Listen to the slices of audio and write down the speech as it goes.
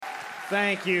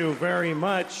Thank you very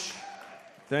much.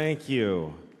 Thank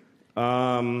you.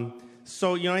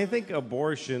 I think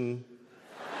abortion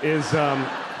is,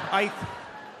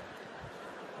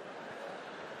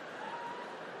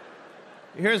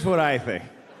 here's what I think.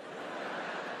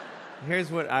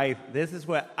 This is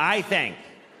what I think.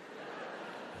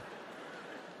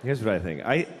 Here's what I think.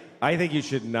 I think you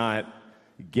should not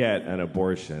get an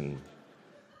abortion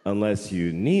unless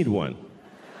you need one.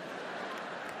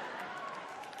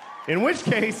 In which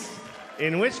case,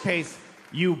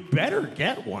 you better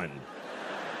get one.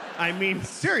 I mean,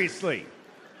 seriously.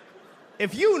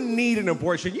 If you need an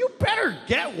abortion, you better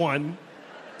get one.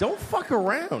 Don't fuck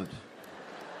around.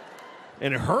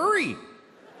 And hurry.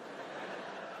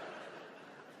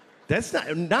 That's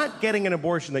not getting an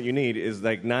abortion that you need is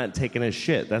like not taking a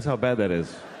shit. That's how bad that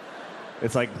is.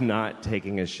 It's like not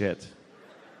taking a shit.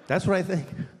 That's what I think.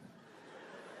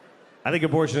 I think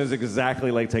abortion is exactly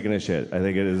like taking a shit. I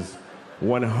think it is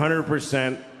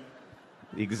 100%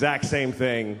 the exact same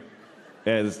thing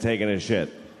as taking a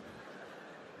shit.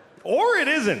 Or it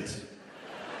isn't.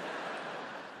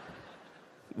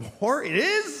 Or it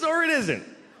is or it isn't.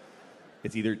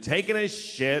 It's either taking a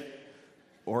shit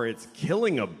or it's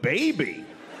killing a baby.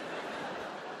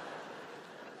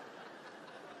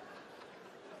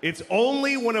 It's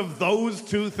only one of those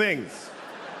two things.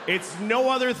 It's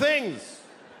no other things.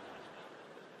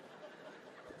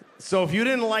 So if you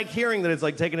didn't like hearing that it's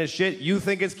like taking a shit, you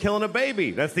think it's killing a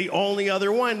baby. That's the only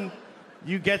other one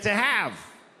you get to have.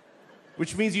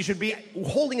 Which means you should be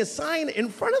holding a sign in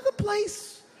front of the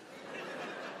place.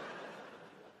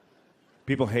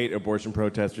 People hate abortion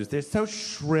protesters. They're so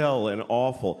shrill and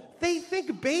awful. They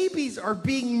think babies are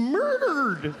being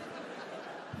murdered.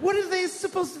 What are they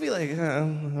supposed to be like? I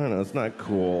don't know, it's not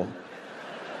cool.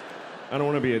 I don't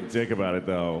want to be a dick about it,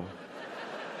 though.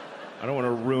 I don't want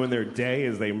to ruin their day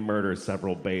as they murder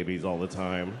several babies all the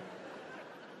time.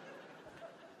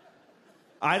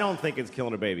 I don't think it's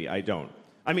killing a baby. I don't.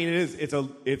 I mean, it is. It's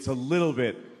a little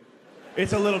bit.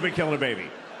 It's a little bit killing a baby.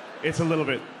 It's a little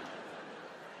bit.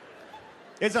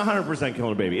 It's 100%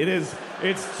 killing a baby. It is.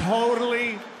 It's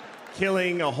totally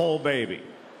killing a whole baby.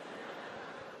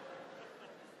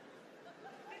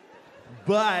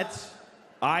 But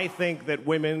I think that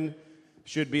women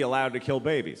should be allowed to kill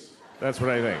babies. That's what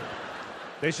I think.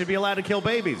 They should be allowed to kill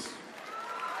babies.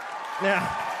 Yeah.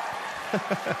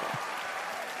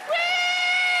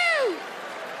 Woo!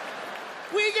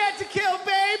 We get to kill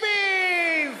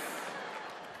babies!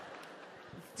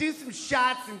 Do some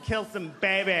shots and kill some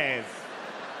babies.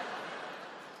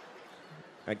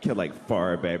 I killed like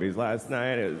 4 babies last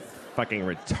night. It was fucking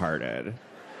retarded.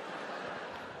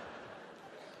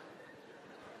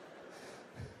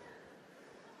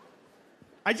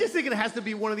 I just think it has to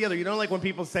be one or the other. You know, like when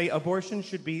people say abortion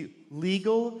should be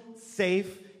legal,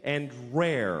 safe, and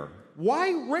rare.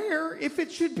 Why rare if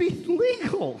it should be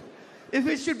legal? If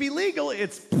it should be legal,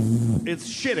 it's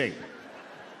shitting.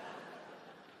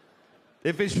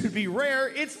 If it should be rare,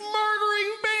 it's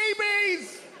murdering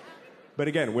babies. But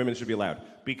again, women should be allowed.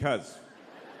 Because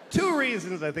 2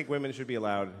 reasons I think women should be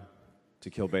allowed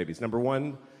to kill babies. Number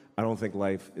 1, I don't think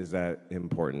life is that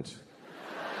important.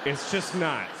 It's just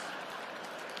not.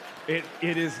 It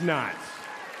is not.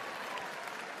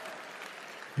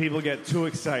 People get too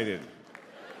excited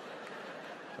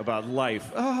about life.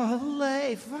 Oh,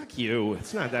 life, fuck you.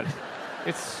 It's not that.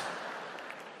 It's...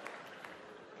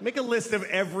 Make a list of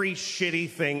every shitty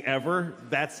thing ever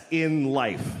that's in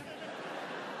life.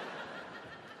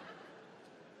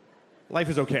 Life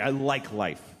is okay. I like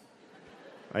life.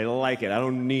 I like it. I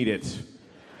don't need it.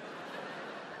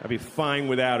 I'd be fine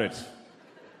without it.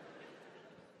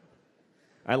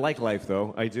 I like life,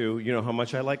 though. I do. You know how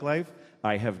much I like life?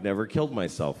 I have never killed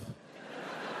myself.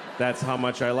 That's how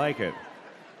much I like it.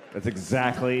 That's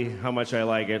exactly how much I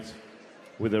like it,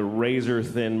 with a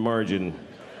razor-thin margin.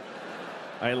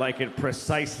 I like it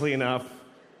precisely enough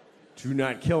to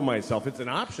not kill myself. It's an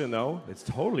option, though. It's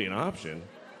totally an option.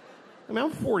 I mean,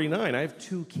 I'm 49. I have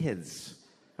 2 kids.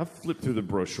 I've flipped through the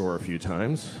brochure a few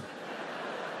times.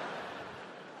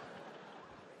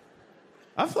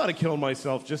 I've thought of killing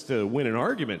myself just to win an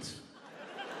argument.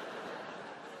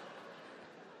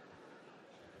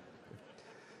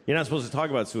 You're not supposed to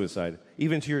talk about suicide,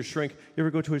 even to your shrink. You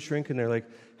ever go to a shrink and they're like,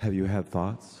 have you had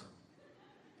thoughts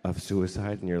of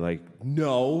suicide? And you're like,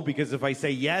 no, because if I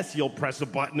say yes, you'll press a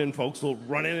button and folks will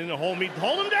run in and hold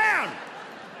them down.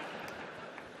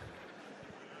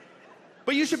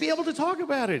 But you should be able to talk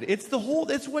about it. The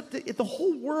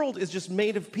whole world is just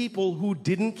made of people who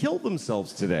didn't kill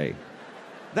themselves today.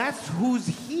 That's who's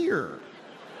here.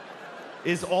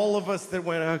 Is all of us that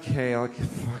went, okay, I'll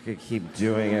fucking keep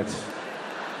doing it.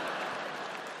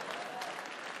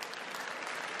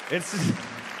 It's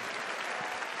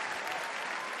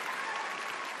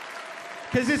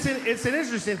because it's an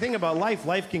interesting thing about life.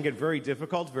 Life can get very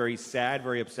difficult, very sad,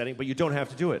 very upsetting, but you don't have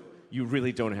to do it. You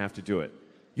really don't have to do it.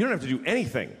 You don't have to do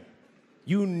anything.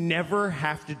 You never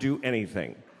have to do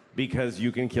anything because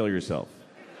you can kill yourself.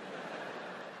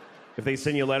 If they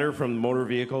send you a letter from motor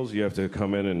vehicles, you have to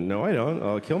come in and, no, I don't.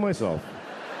 I'll kill myself.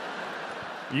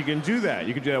 You can do that.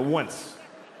 You can do that once.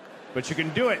 But you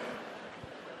can do it.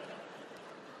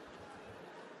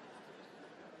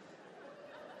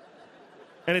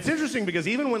 And it's interesting because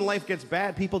even when life gets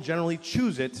bad, people generally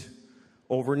choose it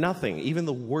over nothing. Even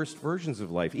the worst versions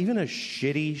of life, even a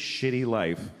shitty, shitty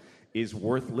life is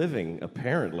worth living,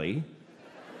 apparently.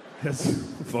 Because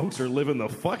folks are living the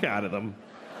fuck out of them.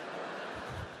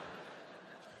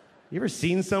 You ever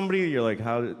seen somebody, you're like,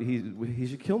 how he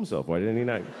should kill himself. Why didn't he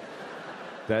not?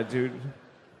 That dude.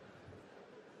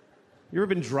 You ever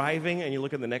been driving and you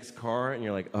look at the next car and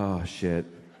you're like, oh, shit.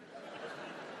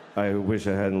 I wish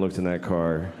I hadn't looked in that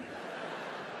car.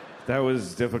 That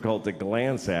was difficult to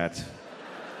glance at,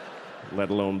 let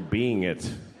alone being it.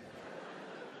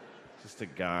 Just a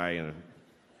guy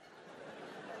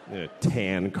in a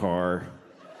tan car.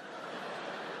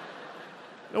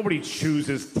 Nobody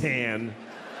chooses tan.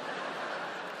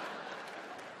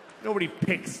 Nobody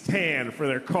picks tan for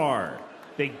their car.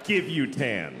 They give you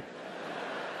tan.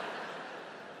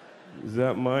 Is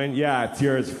that mine? Yeah, it's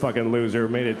yours, fucking loser.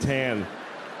 Made it tan.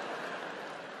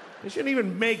 They shouldn't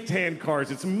even make tan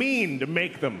cars. It's mean to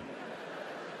make them.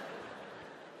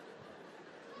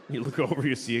 You look over,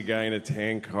 you see a guy in a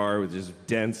tan car with just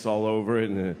dents all over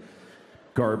it and a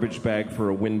garbage bag for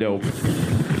a window.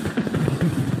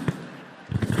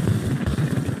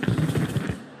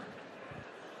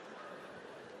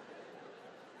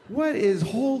 What is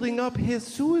holding up his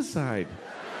suicide?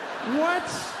 What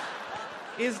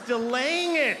is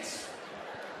delaying it?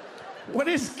 What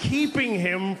is keeping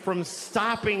him from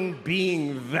stopping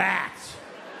being that?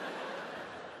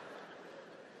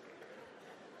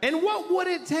 And what would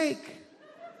it take?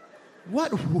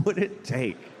 What would it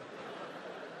take?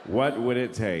 What would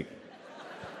it take?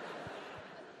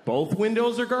 Both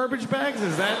windows are garbage bags?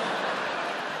 Is that...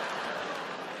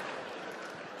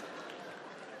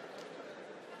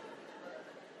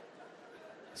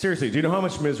 Seriously, do you know how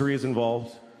much misery is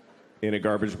involved in a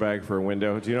garbage bag for a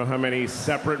window? Do you know how many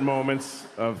separate moments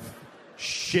of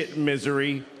shit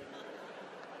misery?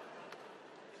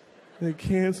 They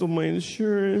canceled my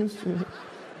insurance,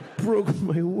 broke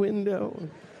my window,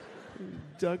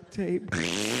 duct tape.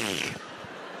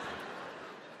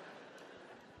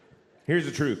 Here's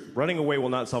the truth. Running away will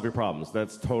not solve your problems.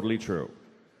 That's totally true.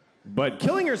 But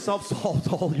killing yourself solves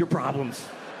all your problems.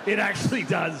 It actually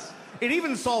does. It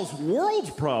even solves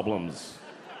world problems.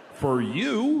 For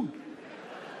you.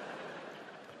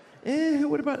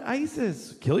 What about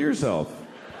ISIS? Kill yourself.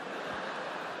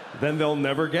 Then they'll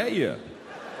never get you.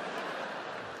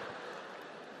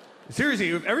 Seriously,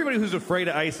 if everybody who's afraid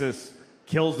of ISIS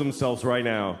kills themselves right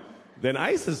now, then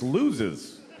ISIS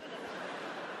loses.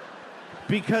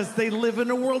 Because they live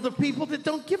in a world of people that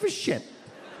don't give a shit.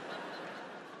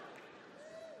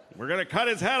 We're gonna cut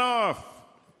his head off.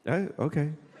 Okay.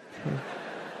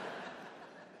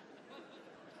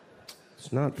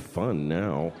 It's not fun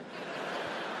now.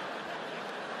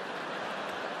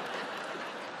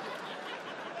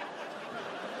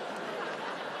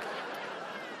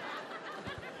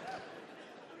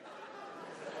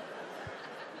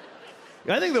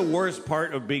 I think the worst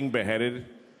part of being beheaded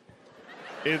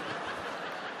is...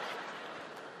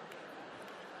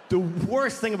 The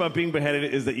worst thing about being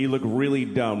beheaded is that you look really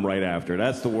dumb right after.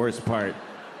 That's the worst part.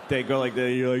 They go like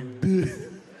that, you're like...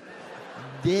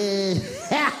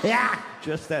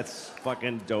 Just that's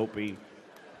fucking dopey.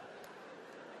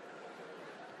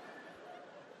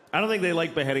 I don't think they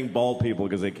like beheading bald people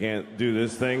because they can't do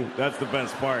this thing. That's the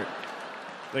best part.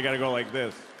 They gotta go like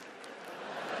this.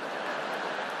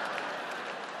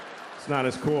 It's not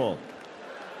as cool.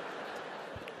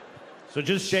 So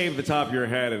just shave the top of your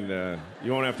head and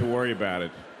you won't have to worry about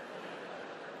it.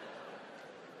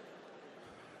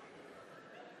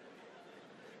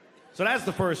 So that's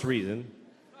the first reason.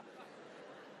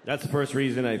 That's the first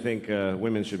reason I think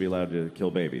women should be allowed to kill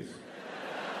babies.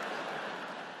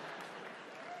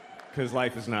 Because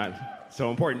life is not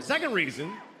so important. Second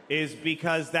reason is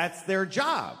because that's their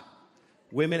job.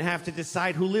 Women have to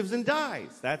decide who lives and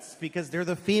dies. That's because they're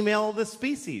the female of the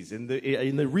species. In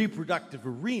the reproductive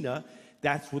arena,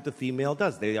 that's what the female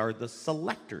does. They are the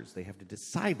selectors. They have to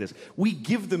decide this. We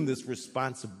give them this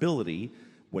responsibility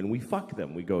when we fuck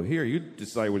them. We go, here, you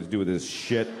decide what to do with this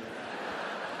shit.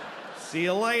 See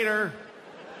you later.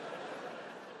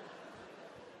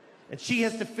 And she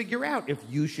has to figure out if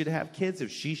you should have kids,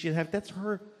 if she should have. That's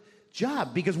her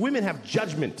job, because women have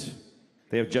judgment.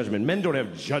 They have judgment. Men don't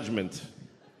have judgment.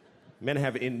 Men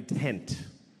have intent.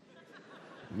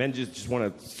 Men just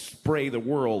want to spray the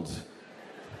world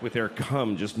with their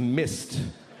cum, just mist.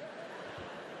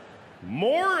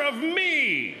 More of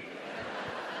me!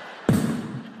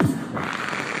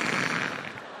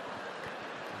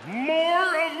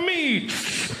 More of me!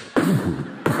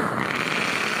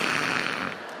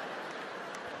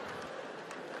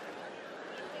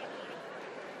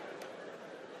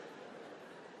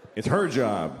 It's her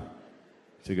job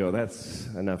to go, that's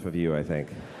enough of you, I think.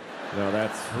 No,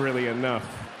 that's really enough.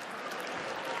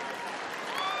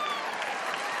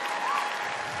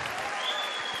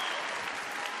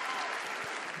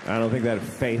 I don't think that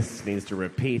face needs to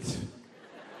repeat.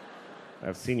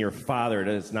 I've seen your father, and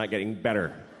it's not getting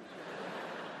better.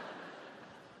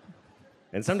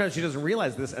 And sometimes she doesn't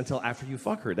realize this until after you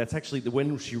fuck her. That's actually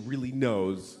when she really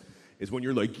knows, is when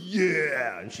you're like,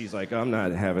 yeah! And she's like, I'm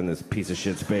not having this piece of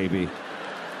shit's baby.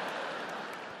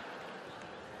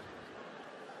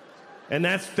 And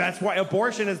that's why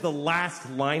abortion is the last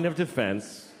line of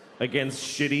defense against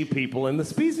shitty people in the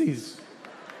species.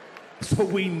 So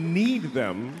we need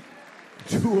them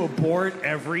to abort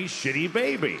every shitty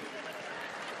baby.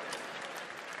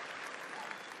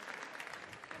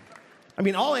 I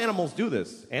mean, all animals do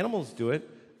this. Animals do it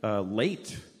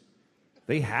late.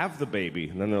 They have the baby,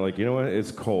 and then they're like, you know what?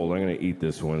 It's cold. I'm going to eat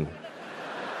this one.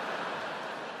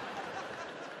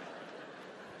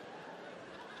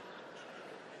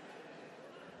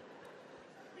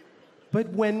 But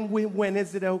when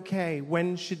is it okay?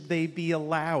 When should they be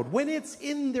allowed? When it's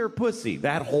in their pussy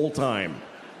that whole time.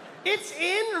 It's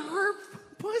in her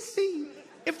pussy.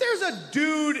 If there's a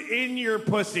dude in your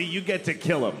pussy, you get to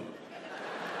kill him.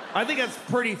 I think that's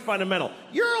pretty fundamental.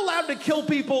 You're allowed to kill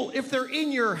people if they're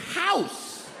in your house.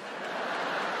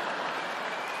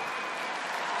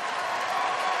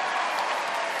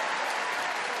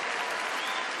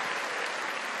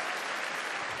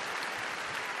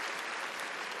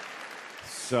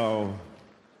 So,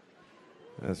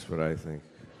 that's what I think.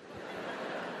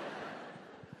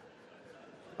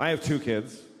 I have 2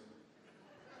 kids.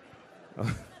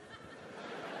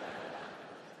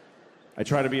 I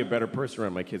try to be a better person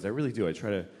around my kids. I really do. I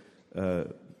try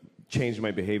to change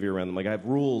my behavior around them. Like, I have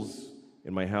rules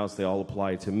in my house. They all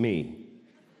apply to me.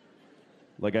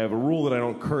 Like, I have a rule that I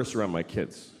don't curse around my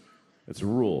kids. It's a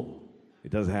rule.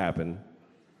 It does happen.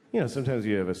 You know, sometimes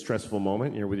you have a stressful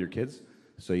moment. You're with your kids,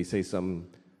 so you say something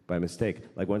by mistake.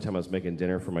 Like, one time I was making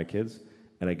dinner for my kids,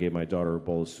 and I gave my daughter a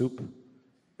bowl of soup,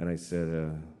 and I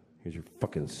said, here's your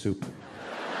fucking soup.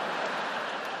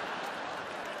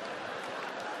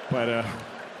 But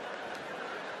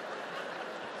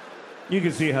you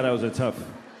can see how that was a tough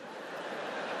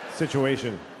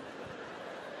situation.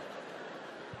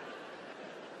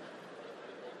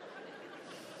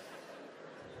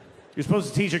 You're supposed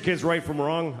to teach your kids right from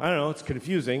wrong. I don't know, it's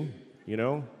confusing, you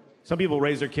know? Some people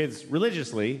raise their kids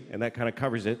religiously, and that kind of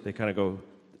covers it. They kind of go,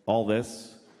 all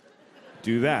this,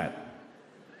 do that.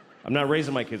 I'm not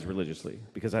raising my kids religiously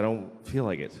because I don't feel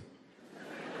like it.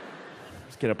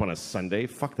 Just get up on a Sunday.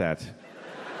 Fuck that.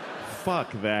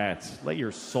 Fuck that. Let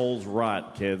your souls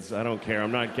rot, kids. I don't care.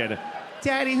 I'm not getting...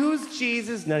 Daddy, who's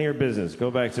Jesus? None of your business. Go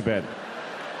back to bed.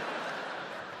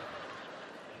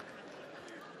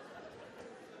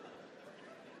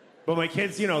 But my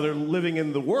kids, you know, they're living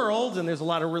in the world, and there's a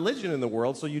lot of religion in the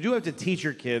world, so you do have to teach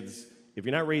your kids, if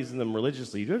you're not raising them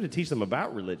religiously, you do have to teach them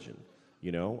about religion,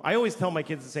 you know? I always tell my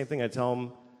kids the same thing. I tell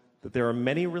them that there are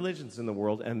many religions in the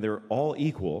world, and they're all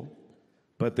equal,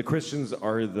 but the Christians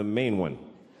are the main one.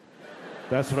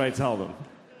 That's what I tell them.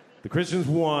 The Christians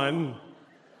won.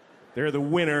 They're the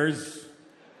winners,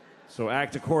 so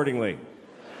act accordingly.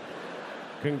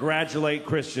 Congratulate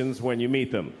Christians when you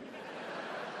meet them,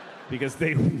 because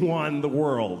they won the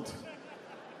world.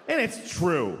 And it's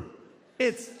true.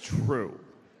 It's true.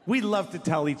 We love to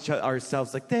tell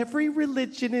ourselves, like, every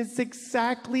religion is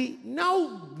exactly...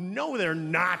 No, they're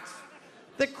not.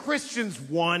 The Christians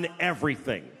won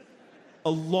everything a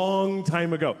long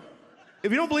time ago. If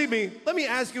you don't believe me, let me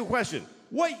ask you a question.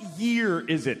 What year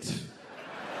is it?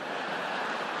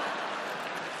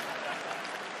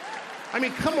 I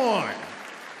mean, come on.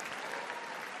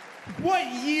 What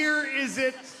year is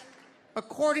it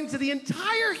according to the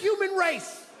entire human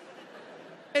race?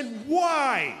 And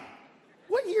why?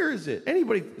 What year is it?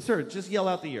 Anybody, sir, just yell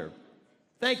out the year.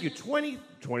 Thank you.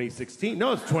 2016.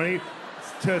 No, it's 20.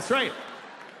 That's right.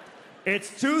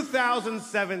 It's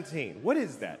 2017. What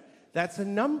is that? That's a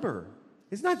number.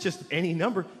 It's not just any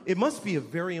number. It must be a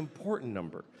very important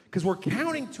number, because we're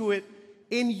counting to it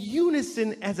in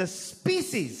unison as a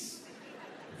species.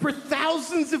 For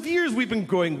thousands of years, we've been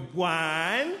going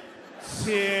 1,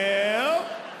 2,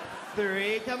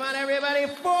 3. Come on, everybody.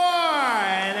 4.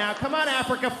 And now, come on,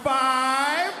 Africa.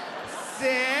 5,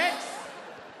 6.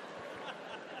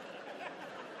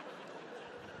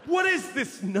 What is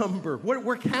this number?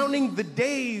 We're counting the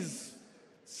days.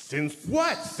 Since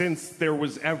what? Since there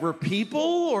was ever people,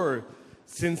 or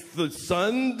since the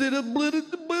sun did a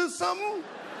something?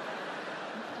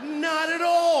 Not at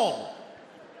all.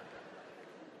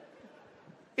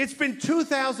 It's been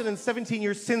 2017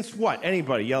 years since what?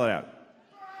 Anybody, yell it out.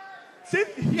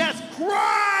 Yes,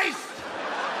 Christ!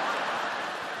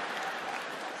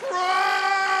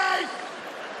 Christ!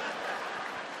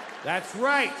 That's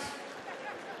right.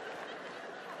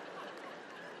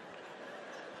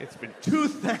 It's been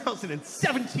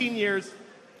 2017 years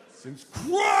since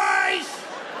Christ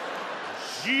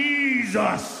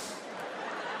Jesus.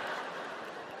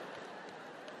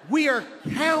 We are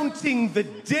counting the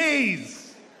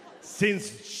days since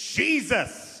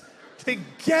Jesus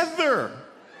together.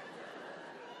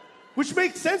 Which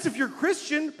makes sense if you're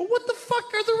Christian, but what the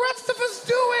fuck are the rest of us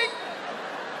doing?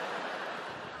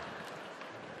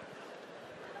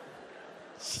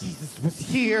 Jesus was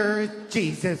here,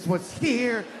 Jesus was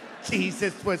here,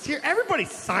 Jesus was here. Everybody,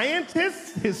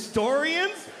 scientists,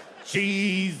 historians,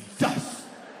 Jesus,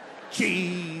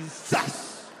 Jesus.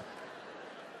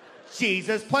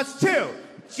 Jesus plus 2,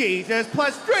 Jesus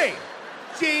plus 3,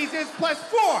 Jesus plus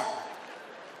 4.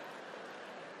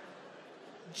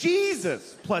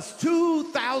 Jesus plus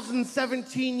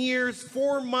 2017 years,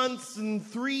 4 months, and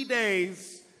 3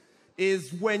 days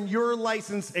is when your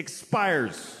license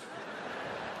expires.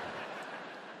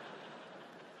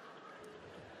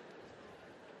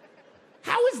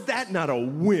 How is that not a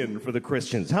win for the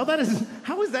Christians? How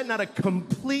is that not a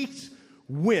complete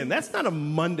win? That's not a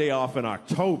Monday off in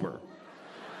October.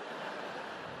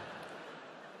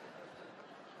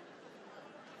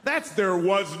 That's there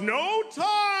was no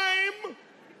time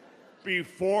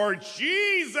before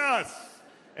Jesus.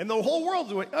 And the whole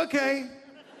world's like, okay,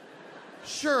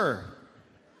 sure.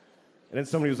 And then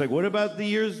somebody was like, what about the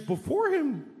years before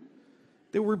him?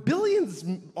 There were billions,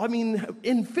 I mean,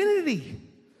 infinity.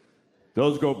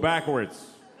 Those go backwards.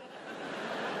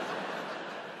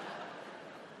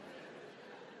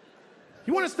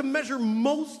 You want us to measure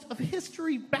most of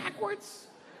history backwards?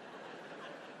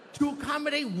 To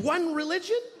accommodate one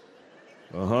religion?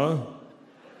 Uh-huh.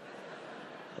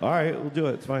 All right, we'll do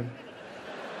it. It's fine.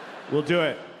 We'll do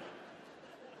it.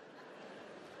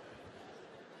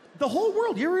 The whole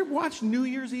world. You ever watch New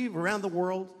Year's Eve around the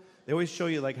world? They always show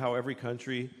you like how every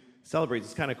country celebrates.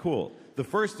 It's kind of cool. The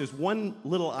first is one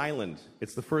little island.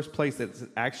 It's the first place that's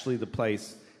actually the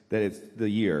place that it's the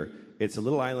year. It's a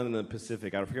little island in the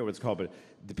Pacific. I don't forget what it's called, but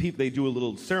the people, they do a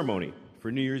little ceremony for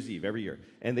New Year's Eve every year,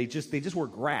 and they just wear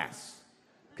grass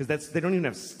because they don't even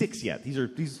have sticks yet.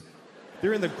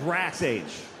 They're in the grass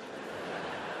age.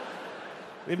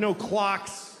 They have no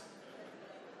clocks,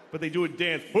 but they do a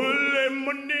dance.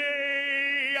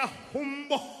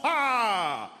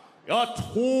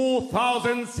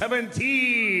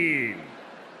 2017.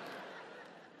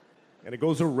 And it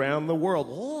goes around the world.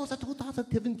 Oh, it's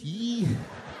 2017.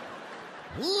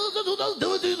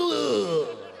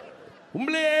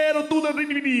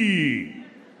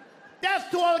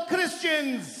 Death to all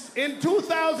Christians in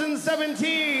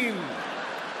 2017.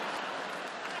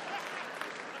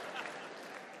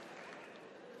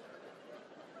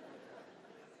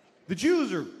 The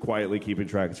Jews are quietly keeping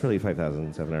track. It's really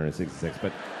 5,766,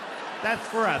 but that's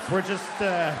for us. We're just,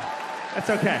 that's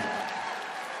okay.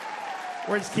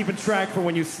 We're just keeping track for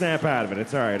when you snap out of it.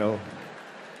 It's all right. I'll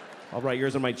write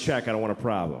yours on my check. I don't want a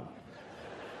problem.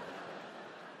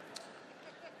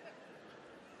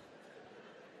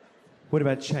 What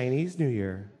about Chinese New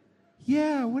Year?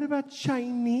 Yeah, what about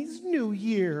Chinese New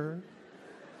Year?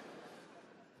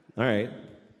 All right.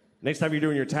 Next time you're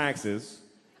doing your taxes,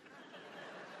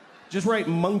 just write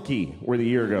monkey where the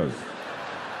year goes.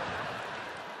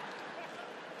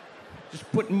 Just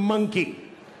put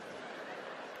monkey.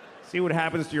 See what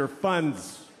happens to your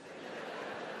funds.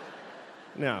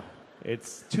 No,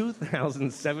 it's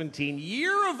 2017,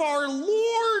 year of our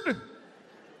Lord.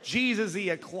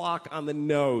 Jesus-y, a clock on the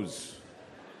nose.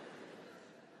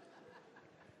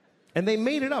 And they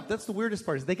made it up. That's the weirdest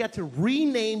part, is they got to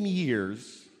rename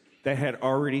years that had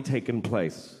already taken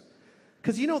place.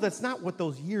 Because you know that's not what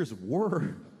those years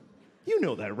were. You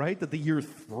know that, right? That the year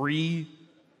 3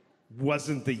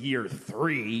 wasn't the year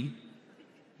 3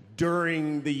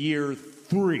 during the year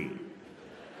 3.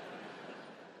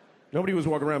 Nobody was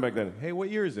walking around back then. Hey, what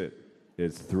year is it?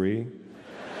 It's 3.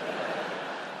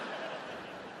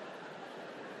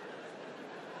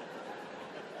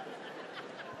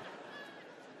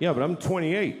 Yeah, but I'm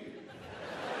 28.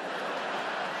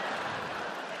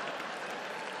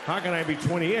 How can I be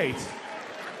 28?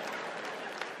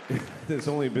 There's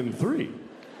only been 3.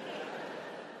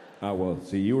 Well,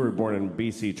 see, you were born in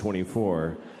BC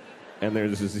 24, and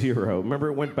there's a 0. Remember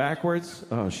it went backwards?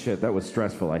 Oh, shit, that was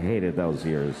stressful. I hated those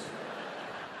years.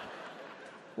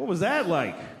 What was that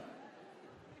like?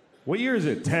 What year is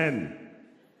it? 10.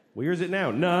 What year is it now?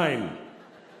 9.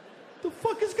 The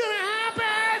fuck is gonna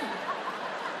happen?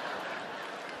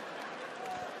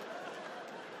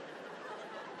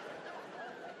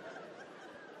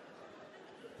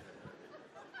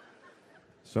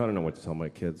 So I don't know what to tell my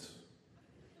kids.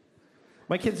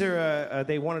 My kids are,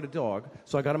 they wanted a dog,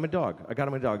 so I got them a dog. I got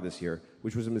them a dog this year,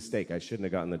 which was a mistake. I shouldn't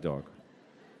have gotten the dog.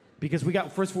 Because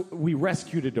we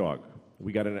rescued a dog.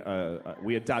 We got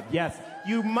we adopt. Yes,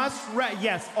 you must,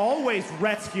 yes, always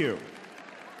rescue.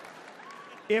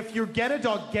 If you get a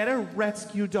dog, get a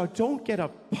rescue dog. Don't get a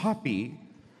puppy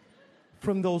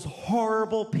from those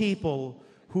horrible people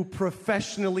who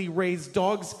professionally raise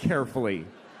dogs carefully.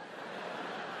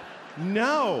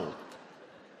 No.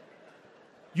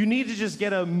 You need to just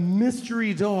get a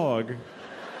mystery dog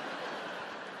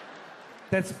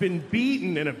that's been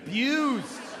beaten and abused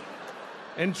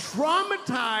and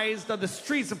traumatized on the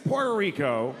streets of Puerto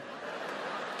Rico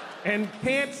and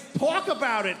can't talk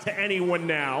about it to anyone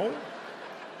now.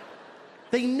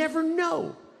 They never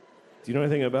know. Do you know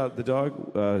anything about the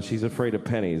dog? She's afraid of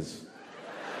pennies.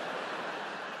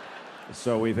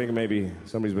 So we think maybe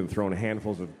somebody's been throwing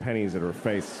handfuls of pennies at her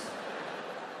face.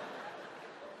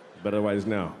 But otherwise,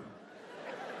 no.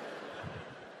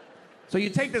 So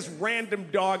you take this random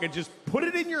dog and just put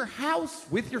it in your house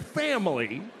with your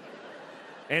family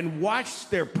and watch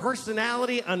their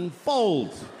personality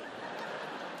unfold.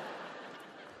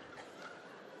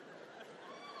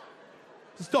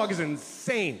 This dog is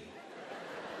insane.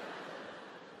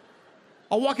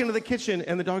 I'll walk into the kitchen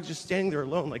and the dog's just standing there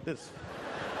alone like this.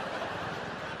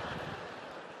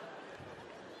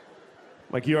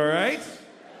 Like, you all right?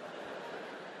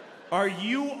 Are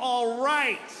you all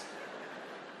right?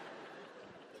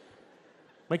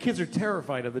 My kids are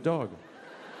terrified of the dog.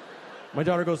 My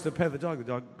daughter goes to pet the dog. The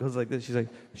dog goes like this. She's like,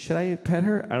 should I pet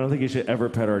her? I don't think you should ever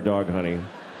pet our dog, honey.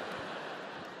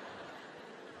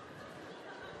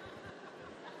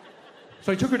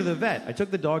 So I took her to the vet. I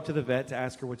took the dog to the vet to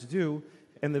ask her what to do.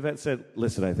 And the vet said,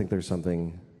 listen, I think there's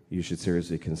something you should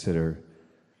seriously consider.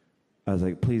 I was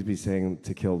like, please be saying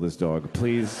to kill this dog.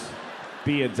 Please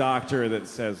be a doctor that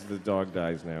says the dog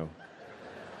dies now.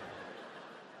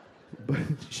 But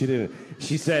she didn't.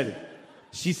 She said,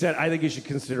 I think you should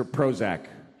consider Prozac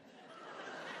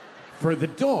for the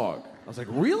dog. I was like,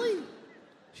 really?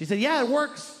 She said, yeah, it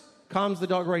works. Calms the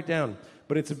dog right down.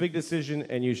 But it's a big decision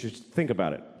and you should think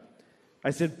about it.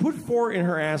 I said, put 4 in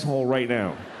her asshole right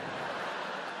now.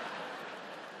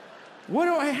 What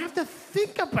do I have to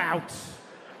think about?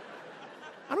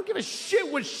 I don't give a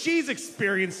shit what she's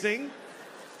experiencing.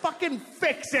 Fucking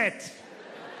fix it.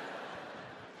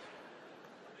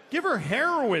 Give her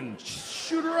heroin.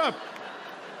 Shoot her up.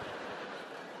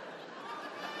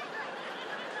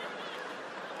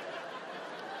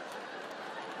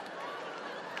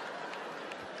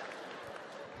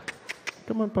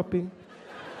 Come on, puppy.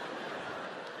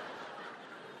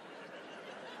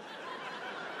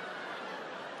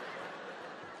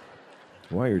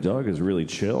 Wow, your dog is really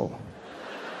chill.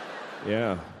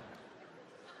 Yeah.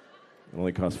 It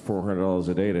only costs $400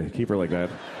 a day to keep her like that.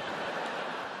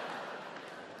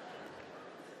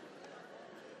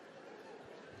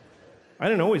 I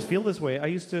didn't always feel this way. I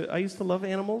used to love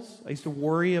animals. I used to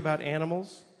worry about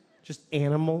animals. Just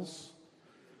animals.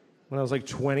 When I was like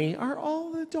 20, are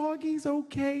all the doggies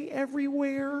okay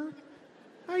everywhere?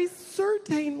 I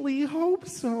certainly hope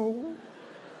so.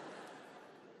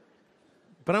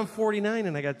 But I'm 49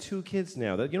 and I got 2 kids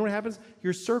now. You know what happens?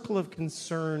 Your circle of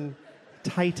concern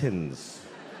tightens.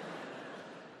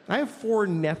 I have 4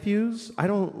 nephews. I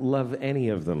don't love any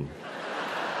of them.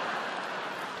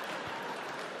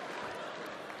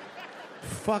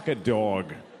 Fuck a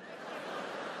dog.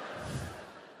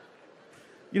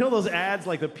 You know those ads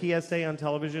like the PSA on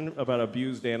television about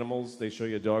abused animals? They show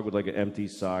you a dog with like an empty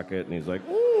socket and he's like,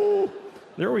 ooh.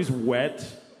 They're always wet.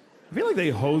 I feel like they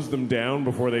hose them down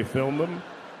before they film them.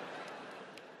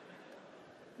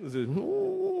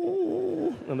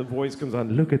 And the voice comes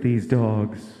on, look at these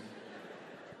dogs.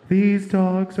 These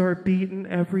dogs are beaten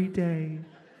every day.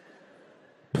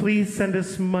 Please send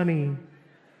us money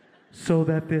so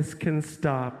that this can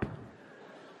stop.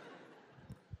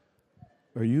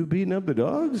 Are you beating up the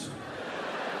dogs?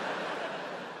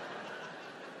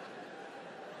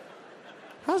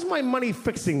 How's my money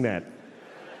fixing that?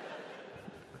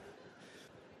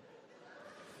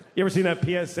 You ever seen that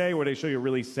PSA where they show you a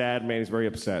really sad man? He's very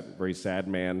upset, very sad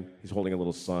man. He's holding a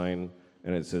little sign,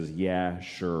 and it says, "Yeah,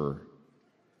 sure."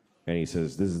 And he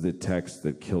says, "This is the text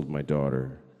that killed my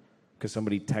daughter." Because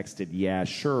somebody texted, "Yeah,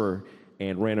 sure,"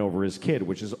 and ran over his kid,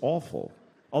 which is awful.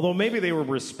 Although maybe they were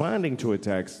responding to a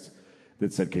text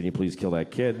that said, "Can you please kill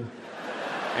that kid?"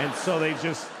 And so they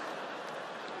just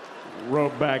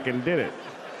wrote back and did it.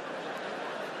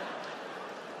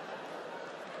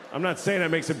 I'm not saying that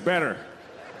makes it better.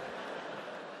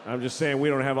 I'm just saying we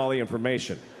don't have all the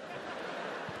information.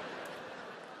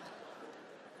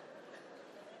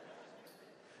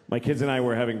 My kids and I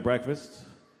were having breakfast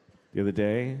the other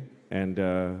day, and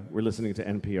we're listening to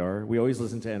NPR. We always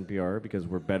listen to NPR because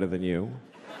we're better than you.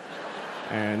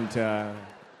 And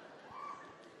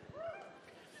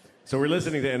so we're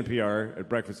listening to NPR at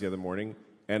breakfast the other morning,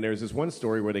 and there's this one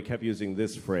story where they kept using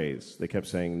this phrase. They kept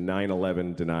saying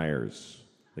 9/11 deniers.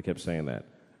 They kept saying that.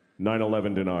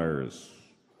 9/11 deniers.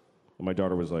 And my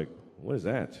daughter was like, "What is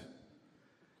that?"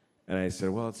 And I said,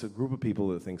 "Well, it's a group of people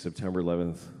that think September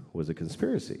 11th was a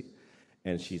conspiracy."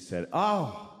 And she said,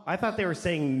 "Oh, I thought they were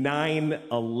saying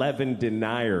 9/11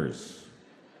 deniers."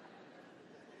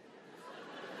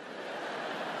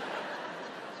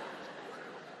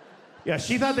 Yeah,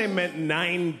 she thought they meant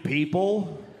 9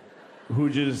 people who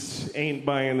just ain't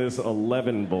buying this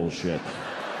 11 bullshit.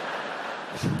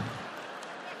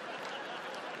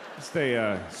 Just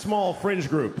a small fringe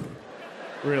group,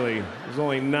 really. There's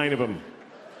only 9 of them.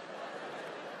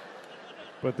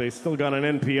 But they still got on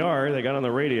NPR, they got on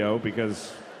the radio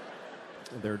because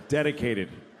they're dedicated.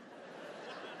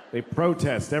 They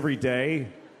protest every day.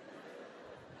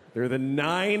 They're the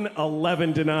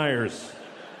 9/11 deniers.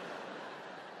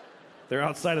 They're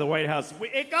outside of the White House.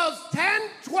 It goes 10,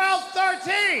 12,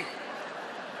 13.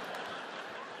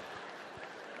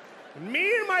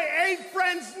 Me and my 8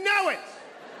 friends know it.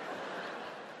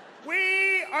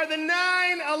 We are the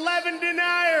 9/11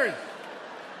 deniers.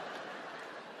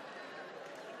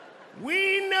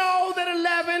 We know that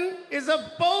 11 is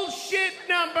a bullshit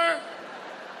number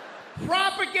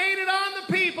propagated on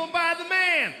the people by the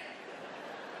man.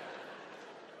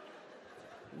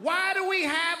 Why do we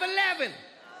have 11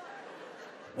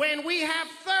 when we have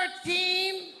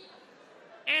 13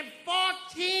 and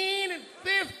 14 and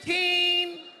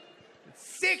 15 and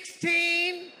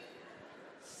 16,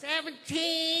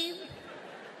 17,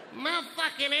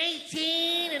 motherfucking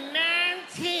 18 and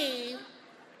 19,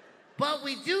 but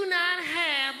we do not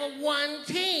have a 1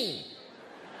 team?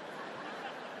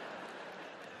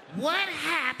 What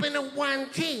happened to 1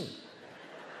 team?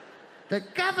 The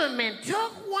government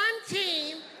took 1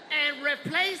 team and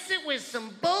replaced it with some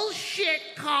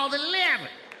bullshit called 11.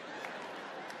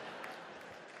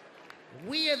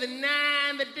 We are the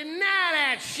 9 that deny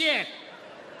that shit.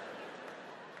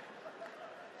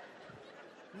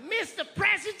 Mr.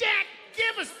 President,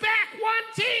 give us back 1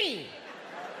 team.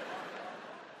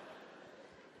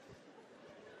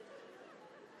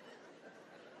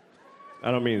 I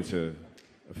don't mean to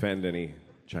offend any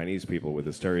Chinese people with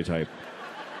the stereotype,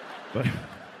 but...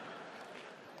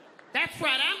 That's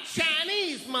right, I'm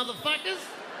Chinese, motherfuckers.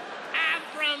 I'm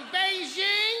from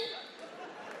Beijing.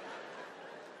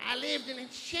 I lived in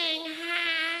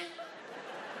Shanghai.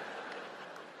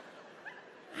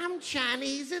 I'm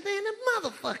Chinese and then a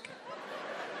motherfucker.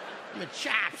 I'm a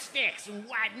chopsticks and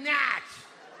whatnot.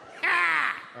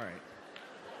 Ah! All right.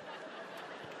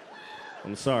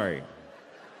 I'm sorry.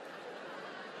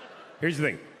 Here's the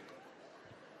thing.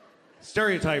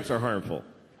 Stereotypes are harmful.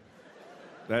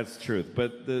 That's the truth.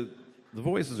 But the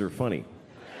voices are funny.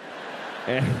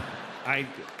 And I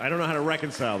don't know how to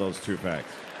reconcile those two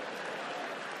facts.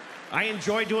 I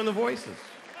enjoy doing the voices,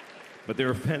 but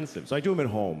they're offensive. So I do them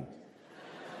at home.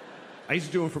 I used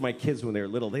to do them for my kids when they were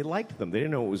little. They liked them. They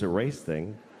didn't know it was a race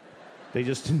thing. They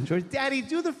just enjoyed, "Daddy,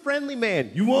 do the friendly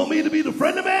man." "You want me to be the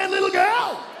friendly man, little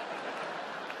girl?"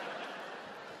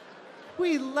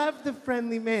 "We love the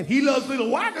friendly man." "He loves little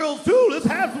white girls too. Let's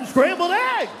have some scrambled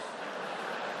eggs."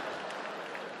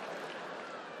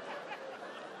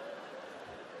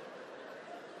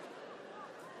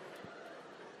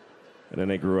 And then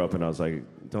I grew up and I was like,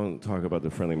 don't talk about the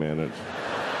friendly man.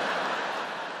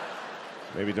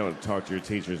 Maybe don't talk to your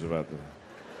teachers about them.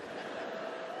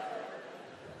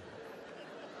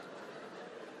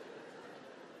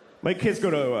 My kids go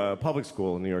to public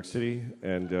school in New York City,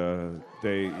 and all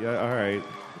right,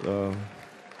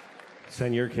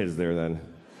 send your kids there then.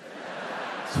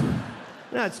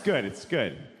 No, it's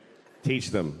good.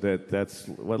 Teach them that's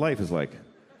what life is like.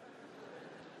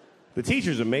 The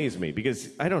teachers amaze me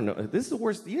because I don't know. This is the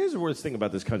worst. Here's the worst thing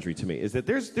about this country to me is that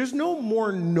there's no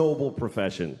more noble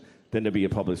profession than to be a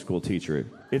public school teacher.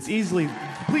 It's easily,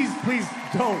 please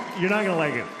don't. You're not gonna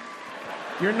like it.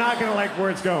 You're not gonna like where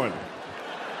it's going.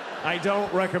 I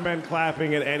don't recommend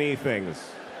clapping at any things.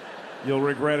 You'll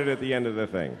regret it at the end of the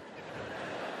thing.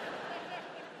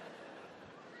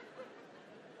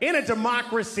 In a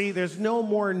democracy, there's no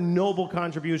more noble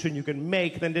contribution you can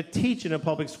make than to teach in a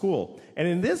public school. And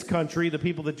in this country, the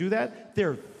people that do that,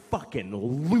 they're fucking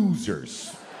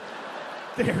losers.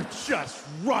 They're just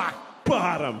rock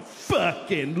bottom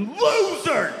fucking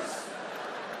losers.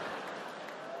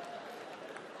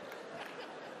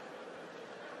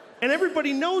 And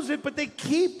everybody knows it, but they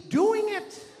keep doing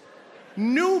it.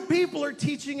 New people are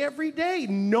teaching every day,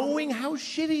 knowing how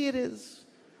shitty it is.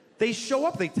 They show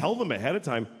up, they tell them ahead of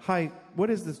time, hi, what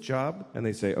is this job? And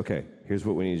they say, okay, here's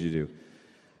what we need you to do.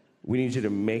 We need you to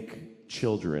make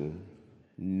children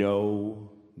know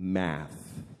math.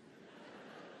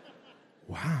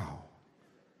 Wow.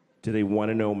 Do they want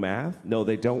to know math? No,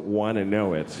 they don't want to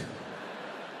know it.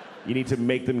 You need to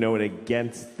make them know it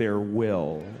against their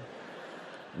will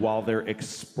while they're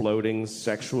exploding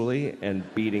sexually and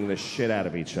beating the shit out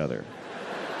of each other.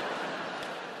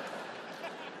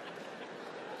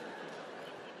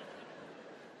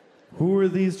 Who are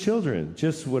these children?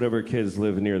 Just whatever kids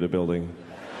live near the building.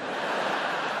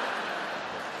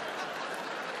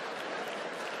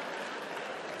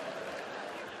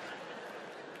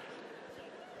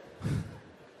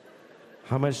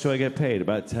 How much do I get paid?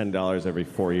 About $10 every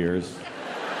 4 years.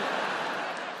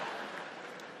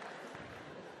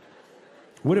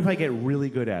 What if I get really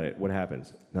good at it? What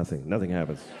happens? Nothing. Nothing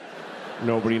happens.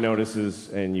 Nobody notices,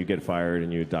 and you get fired,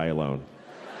 and you die alone.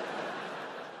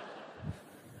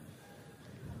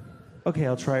 Okay,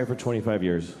 I'll try it for 25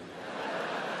 years.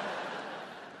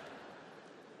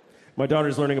 My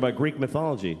daughter's learning about Greek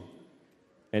mythology,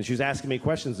 and she was asking me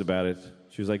questions about it.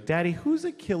 She was like, Daddy, who's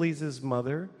Achilles'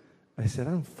 mother? I said,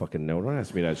 I don't fucking know. Don't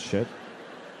ask me that shit.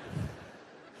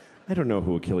 I don't know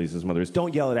who Achilles' mother is.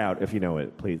 Don't yell it out if you know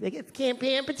it, please. It's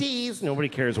Camp-Ampites. Nobody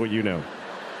cares what you know.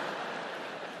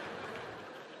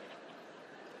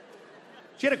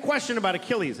 She had a question about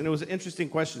Achilles, and it was an interesting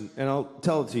question, and I'll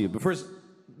tell it to you. But first,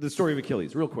 the story of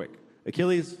Achilles, real quick.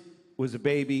 Achilles was a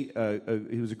baby.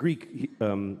 He was a Greek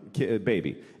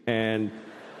baby. And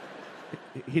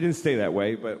he didn't stay that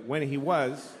way, but when he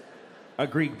was a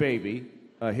Greek baby,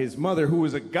 his mother, who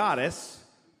was a goddess,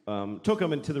 took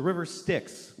him into the river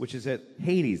Styx, which is at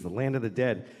Hades, the land of the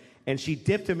dead. And she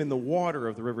dipped him in the water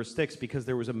of the river Styx because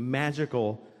there was a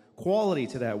magical quality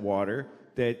to that water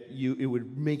that it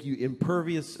would make you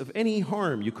impervious of any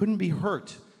harm. You couldn't be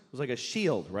hurt. It was like a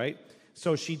shield, right?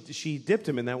 So she dipped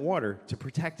him in that water to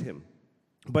protect him.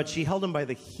 But she held him by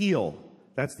the heel.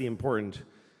 That's the important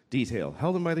detail.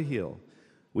 Held him by the heel,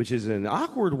 which is an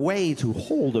awkward way to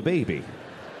hold a baby.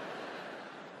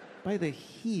 By the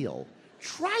heel.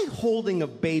 Try holding a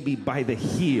baby by the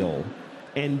heel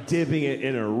and dipping it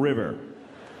in a river.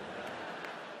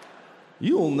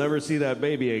 You will never see that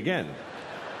baby again.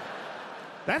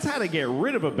 That's how to get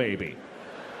rid of a baby.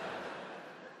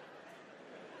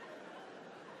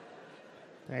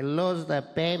 I lost the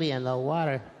baby in the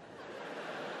water.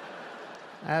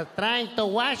 I was trying to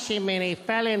wash him and he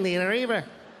fell in the river.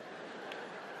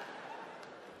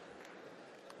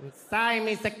 I'm sorry,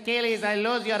 Miss Achilles, I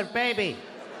lost your baby.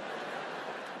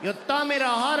 You told me to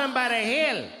hold him by the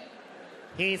heel.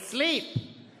 He's asleep.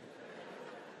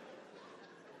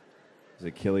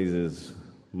 Achilles'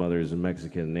 mother's a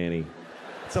Mexican nanny.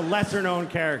 It's a lesser-known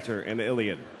character in the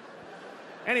Iliad.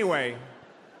 Anyway,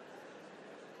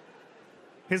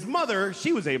 his mother,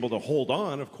 she was able to hold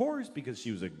on, of course, because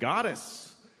she was a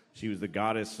goddess. She was the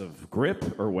goddess of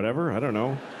grip or whatever, I don't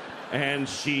know. And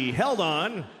she held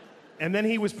on, and then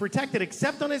he was protected,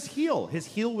 except on his heel. His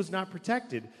heel was not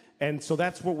protected, and so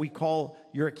that's what we call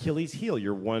your Achilles heel,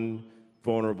 your one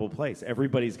vulnerable place.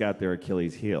 Everybody's got their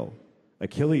Achilles heel.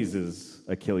 Achilles'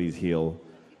 Achilles heel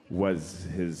was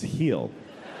his heel.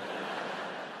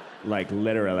 Like,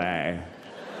 literally.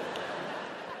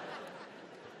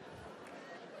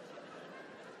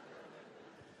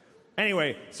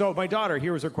 Anyway, so my daughter,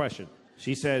 here was her question.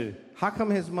 She said, how come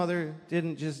his mother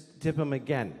didn't just dip him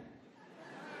again?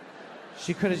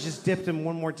 She could have just dipped him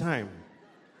one more time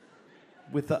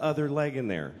with the other leg in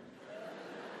there.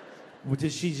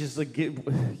 Did she just like,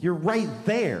 you're right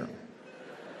there.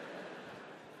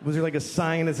 Was there like a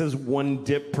sign that says one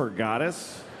dip per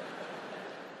goddess?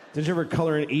 Did you ever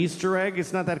color an Easter egg?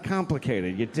 It's not that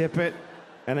complicated. You dip it,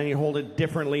 and then you hold it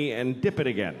differently and dip it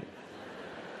again.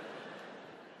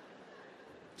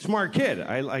 Smart kid.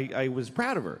 I was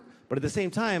proud of her. But at the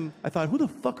same time, I thought, who the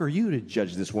fuck are you to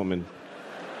judge this woman?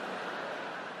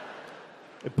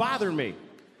 It bothered me.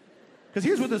 Because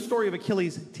here's what the story of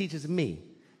Achilles teaches me,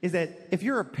 is that if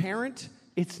you're a parent,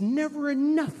 it's never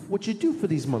enough what you do for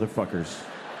these motherfuckers.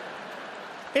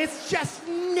 It's just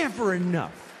never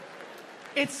enough.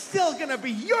 It's still gonna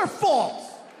be your fault.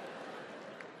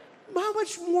 How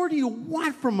much more do you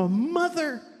want from a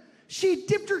mother? She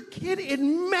dipped her kid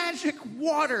in magic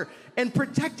water and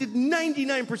protected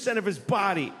 99% of his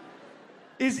body.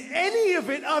 Is any of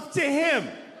it up to him?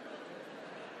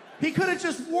 He could have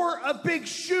just wore a big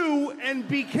shoe and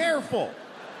be careful.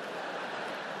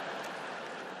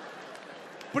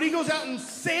 But he goes out in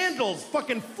sandals,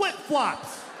 fucking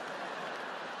flip-flops,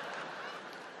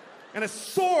 and a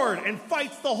sword and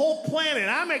fights the whole planet.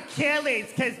 I'm Achilles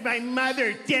because my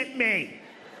mother dipped me.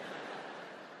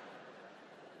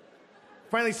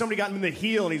 Finally, somebody got him in the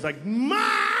heel, and he's like,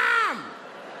 Mom!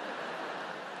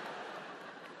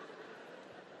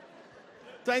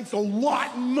 Thanks a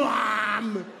lot,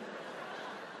 Mom!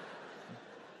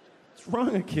 What's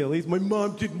wrong, Achilles? My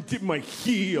mom didn't dip my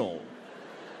heel.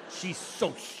 She's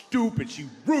so stupid, she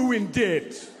ruined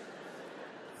it.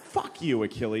 Fuck you,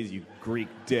 Achilles, you Greek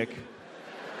dick.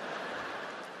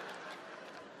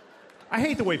 I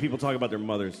hate the way people talk about their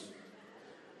mothers.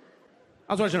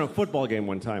 I was watching a football game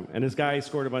one time, and this guy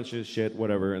scored a bunch of shit,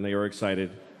 whatever, and they were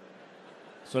excited.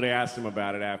 So they asked him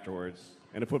about it afterwards.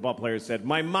 And the football player said,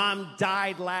 my mom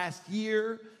died last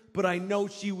year, but I know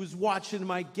she was watching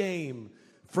my game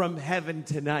from heaven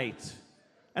tonight.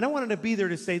 And I wanted to be there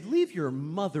to say, leave your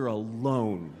mother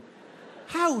alone.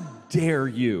 How dare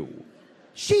you?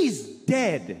 She's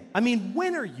dead. I mean,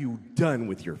 when are you done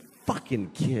with your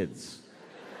fucking kids?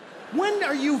 When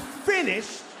are you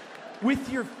finished with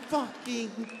your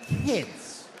fucking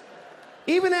kids?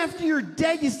 Even after you're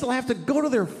dead, you still have to go to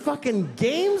their fucking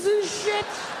games and shit?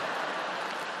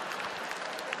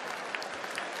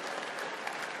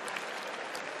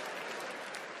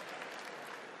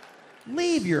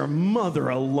 Leave your mother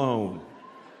alone.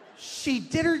 She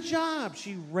did her job.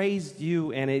 She raised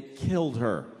you and it killed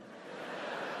her.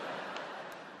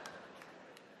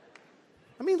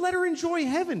 I mean, let her enjoy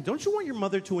heaven. Don't you want your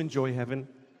mother to enjoy heaven?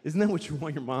 Isn't that what you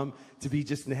want your mom to be,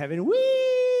 just in heaven?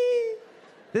 Whee!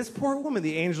 This poor woman,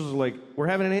 the angels are like, we're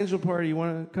having an angel party. You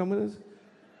want to come with us?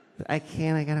 I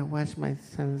can't. I gotta watch my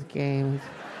son's games.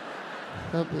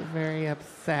 He'll be very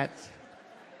upset.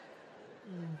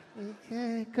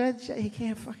 Okay, good. He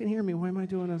can't fucking hear me. Why am I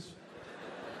doing this?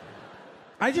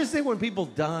 I just think when people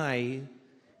die,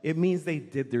 it means they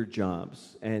did their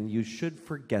jobs, and you should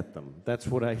forget them. That's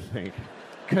what I think.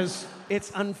 Because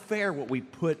it's unfair what we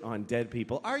put on dead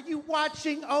people. Are you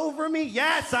watching over me?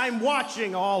 Yes, I'm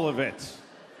watching all of it.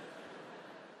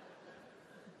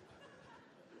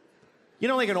 You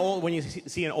know, like when you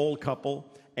see an old couple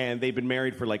and they've been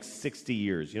married for like 60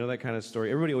 years. You know that kind of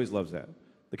story? Everybody always loves that.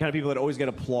 The kind of people that always get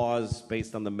applause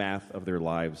based on the math of their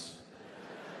lives.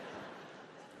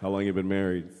 How long have you been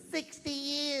married? 60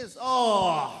 years.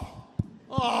 Oh.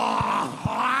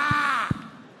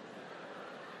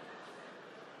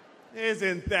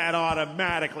 Isn't that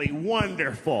automatically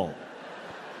wonderful?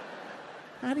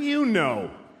 How do you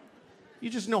know? You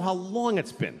just know how long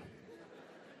it's been.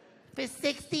 For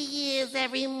 60 years,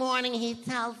 every morning he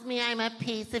tells me I'm a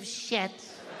piece of shit.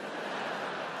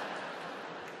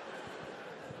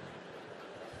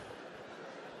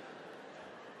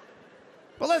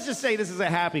 But let's just say this is a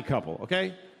happy couple,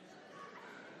 okay?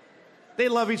 They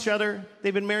love each other.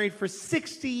 They've been married for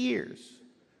 60 years.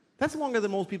 That's longer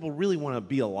than most people really want to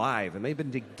be alive, and they've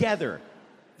been together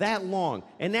that long.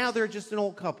 And now they're just an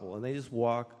old couple, and they just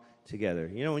walk together.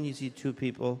 You know when you see two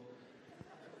people?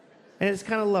 And it's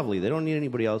kind of lovely. They don't need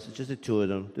anybody else. It's just the two of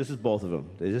them. This is both of them.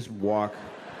 They just walk.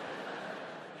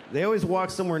 They always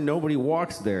walk somewhere nobody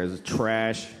walks there. It's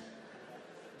trash.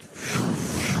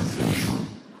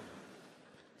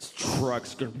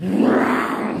 Trucks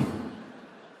going.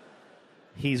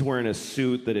 He's wearing a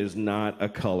suit that is not a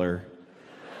color.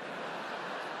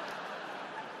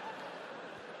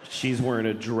 She's wearing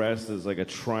a dress that's like a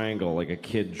triangle, like a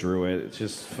kid drew it. It's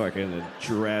just fucking a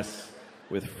dress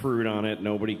with fruit on it.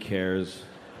 Nobody cares.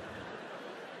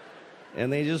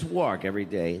 And they just walk every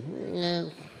day.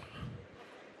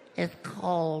 It's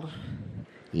cold.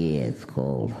 Yeah, it's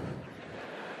cold.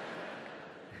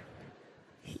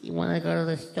 You want to go to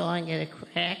the store and get a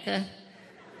cracker?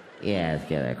 Yeah, let's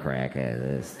get a cracker at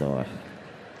the store.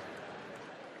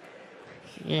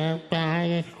 Yeah, buy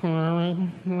a cracker.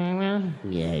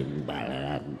 Yeah,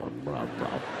 blah, blah, blah,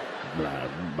 blah,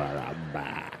 blah,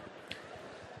 blah.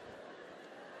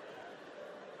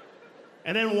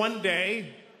 And then one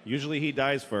day, usually he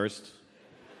dies first.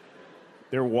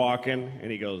 They're walking,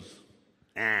 and he goes,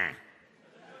 ah.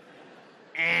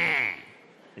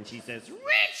 And she says,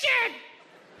 Richard!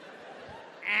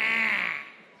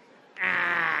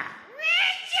 Richard!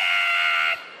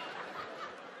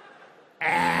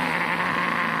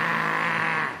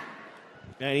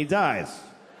 And he dies.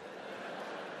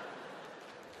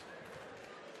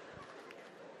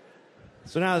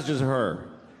 So now it's just her.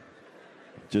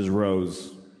 Just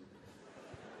Rose.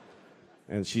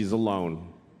 And she's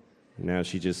alone. Now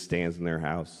she just stands in their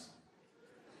house.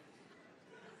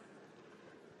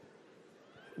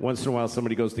 Once in a while,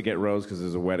 somebody goes to get Rose because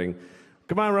there's a wedding.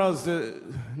 Come on, Rose.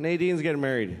 Nadine's getting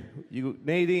married.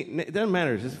 Nadine, it doesn't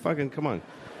matter. Just fucking come on.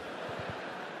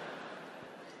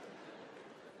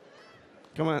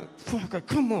 Come on. Fuck,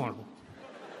 come on.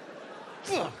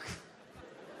 Fuck.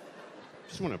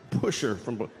 Just want to push her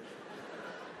from.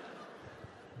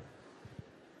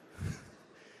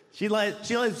 She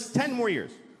lives 10 more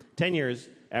years. 10 years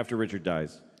after Richard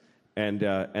dies. And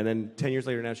then 10 years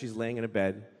later, now she's laying in a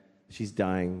bed. She's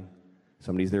dying.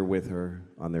 Somebody's there with her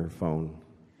on their phone.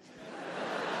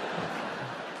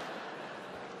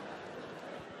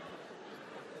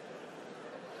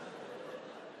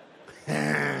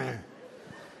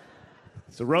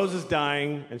 So Rose is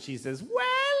dying, and she says,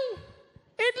 well,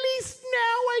 at least now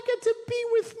I get to be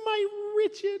with my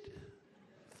Richard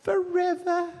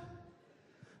forever.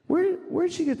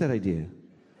 Where'd she get that idea?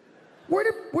 Where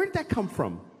did that come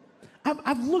from?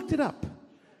 I've looked it up.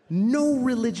 No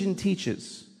religion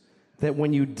teaches that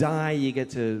when you die, you get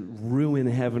to ruin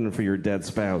heaven for your dead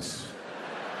spouse.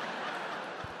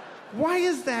 Why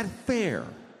is that fair?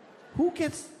 Who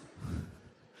gets...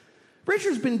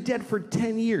 Richard's been dead for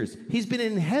 10 years. He's been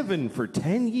in heaven for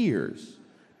 10 years.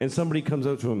 And somebody comes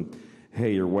up to him,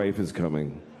 hey, your wife is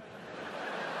coming.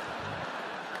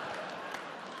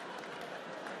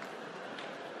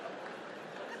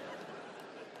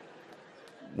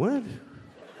 What?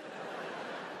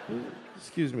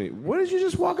 Excuse me. What did you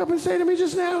just walk up and say to me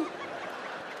just now?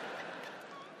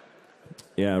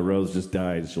 Yeah, Rose just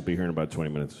died. She'll be here in about 20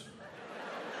 minutes.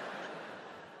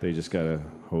 They just gotta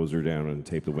hose her down and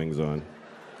tape the wings on.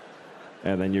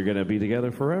 And then you're gonna be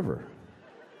together forever.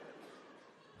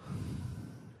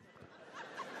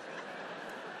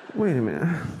 Wait a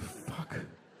minute. Fuck.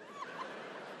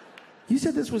 You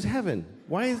said this was heaven.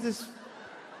 Why is this...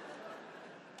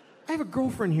 I have a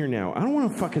girlfriend here now. I don't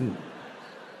want to fucking...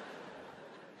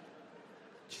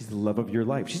 She's the love of your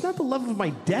life. She's not the love of my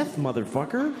death,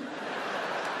 motherfucker.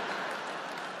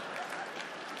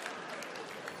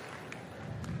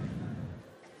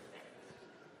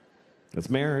 That's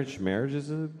marriage. Marriage is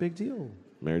a big deal.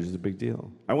 Marriage is a big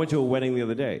deal. I went to a wedding the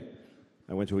other day.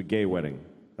 I went to a gay wedding.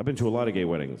 I've been to a lot of gay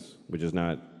weddings, which is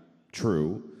not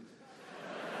true.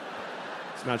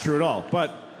 It's not true at all,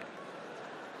 but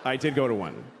I did go to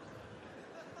one.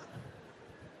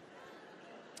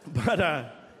 But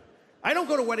I don't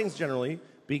go to weddings generally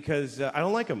because I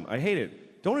don't like them. I hate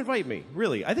it. Don't invite me,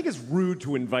 really. I think it's rude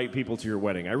to invite people to your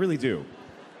wedding. I really do.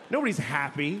 Nobody's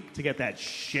happy to get that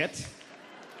shit.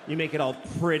 You make it all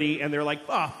pretty, and they're like,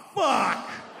 oh, fuck!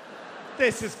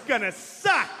 This is gonna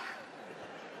suck!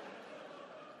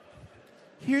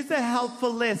 Here's a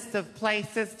helpful list of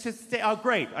places to stay. Oh,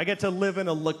 great. I get to live in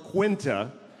a La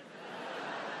Quinta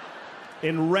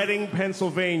in Reading,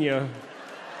 Pennsylvania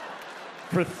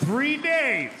for 3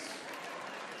 days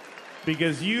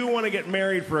because you want to get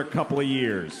married for a couple of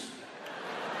years.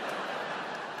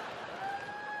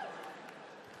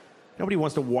 Nobody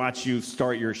wants to watch you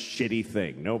start your shitty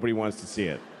thing. Nobody wants to see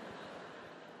it.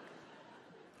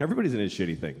 Everybody's in a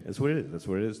shitty thing. That's what it is. That's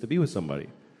what it is to be with somebody.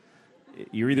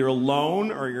 You're either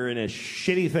alone or you're in a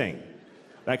shitty thing.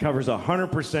 That covers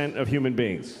 100% of human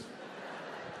beings.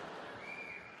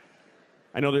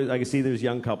 I know I can see there's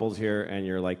young couples here, and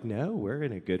you're like, no, we're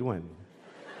in a good one.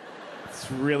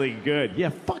 It's really good. Yeah,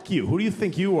 fuck you. Who do you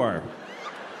think you are?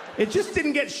 It just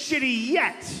didn't get shitty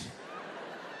yet.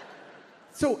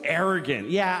 So arrogant.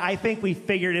 Yeah, I think we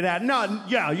figured it out. No,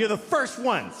 yeah, you're the first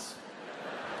ones.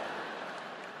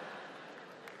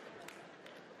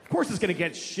 Of course it's gonna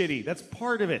get shitty. That's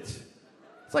part of it.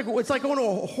 It's like going to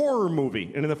a horror movie,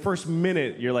 and in the first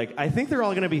minute, you're like, I think they're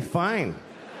all gonna be fine.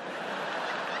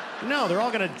 No, they're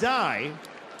all gonna die,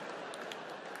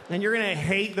 and you're gonna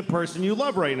hate the person you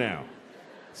love right now.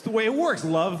 It's the way it works.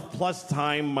 Love plus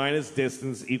time minus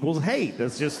distance equals hate.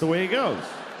 That's just the way it goes.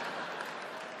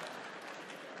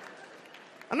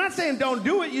 I'm not saying don't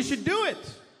do it. You should do it.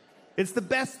 It's the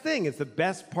best thing. It's the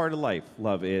best part of life,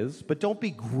 love is. But don't be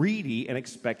greedy and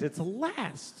expect it to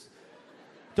last.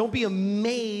 Don't be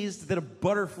amazed that a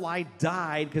butterfly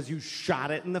died because you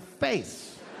shot it in the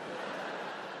face.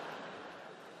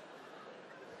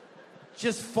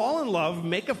 Just fall in love,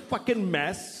 make a fucking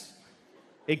mess,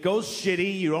 It goes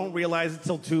shitty, you don't realize it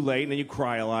till too late, and then you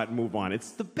cry a lot and move on.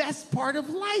 It's the best part of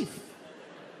life.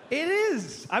 It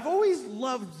is. I've always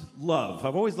loved love.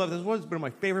 I've always loved this. It's always been my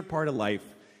favorite part of life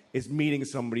is meeting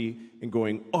somebody and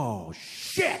going, oh,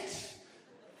 shit,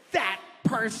 that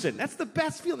person. That's the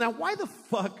best feeling. Now, why the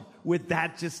fuck would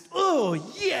that just, oh,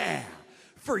 yeah,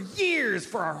 for years,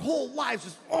 for our whole lives,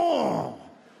 just, oh,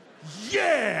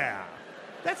 yeah.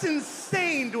 That's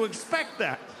insane to expect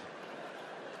that.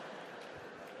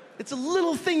 It's a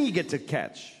little thing you get to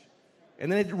catch,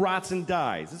 and then it rots and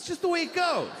dies. It's just the way it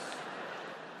goes.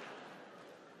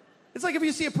 It's like if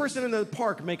you see a person in the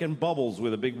park making bubbles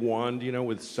with a big wand, you know,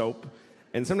 with soap,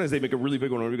 and sometimes they make a really big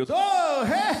one, and everybody goes, oh,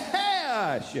 hey, hey,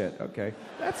 ah, shit, okay.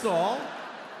 That's all.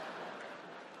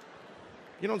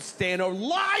 You don't stand over,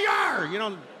 liar! You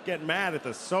don't get mad at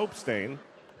the soap stain.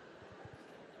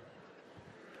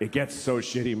 It gets so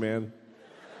shitty, man.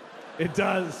 It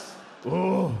does.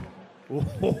 Oh.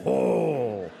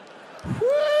 Oh.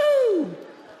 Woo!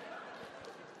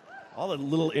 All the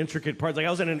little intricate parts. Like I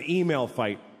was in an email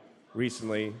fight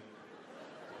recently.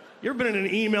 You ever been in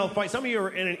an email fight? Some of you are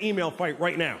in an email fight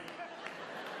right now.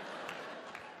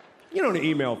 You know an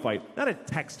email fight, not a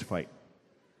text fight.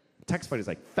 A text fight is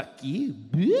like, fuck you,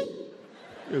 bitch.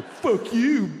 Fuck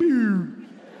you, bitch.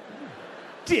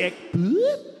 Dick,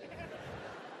 bitch.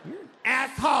 You're an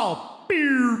asshole,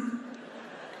 bitch.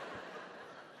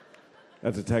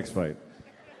 That's a text fight.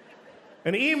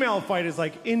 An email fight is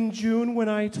like, in June when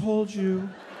I told you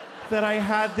that I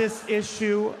had this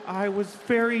issue, I was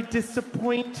very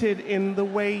disappointed in the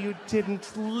way you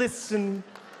didn't listen.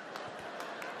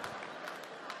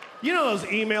 You know those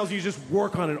emails you just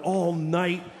work on it all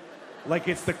night? Like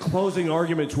it's the closing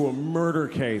argument to a murder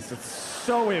case. It's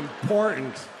so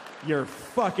important, your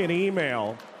fucking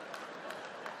email.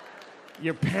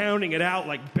 You're pounding it out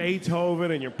like Beethoven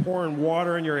and you're pouring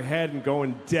water in your head and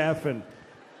going deaf and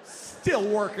still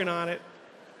working on it.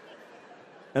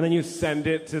 And then you send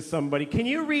it to somebody. Can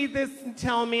you read this and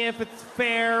tell me if it's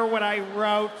fair what I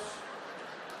wrote?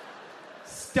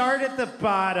 Start at the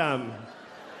bottom.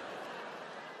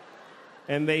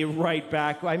 And they write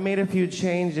back, I made a few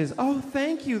changes. Oh,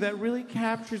 thank you. That really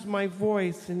captures my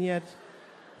voice. And yet...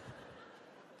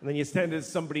 And then you send it to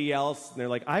somebody else, and they're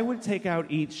like, I would take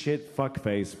out eat shit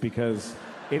fuckface because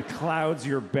it clouds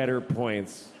your better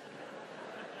points.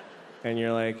 And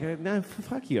you're like, no,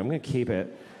 fuck you, I'm gonna keep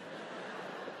it.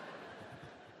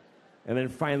 And then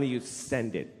finally you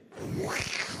send it.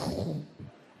 And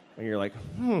you're like,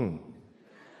 And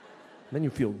then you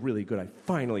feel really good. I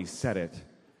finally said it.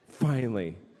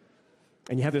 Finally.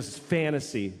 And you have this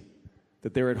fantasy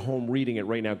that they're at home reading it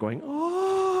right now going,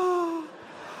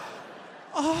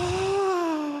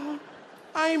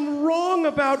 I'm wrong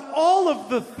about all of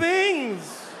the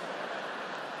things.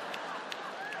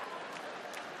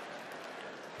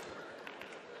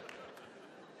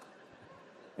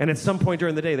 And at some point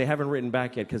during the day, they haven't written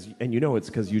back yet, and you know it's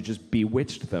because you just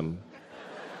bewitched them.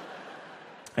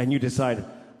 And you decide,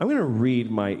 I'm going to read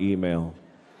my email.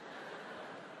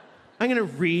 I'm going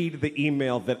to read the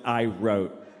email that I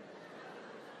wrote.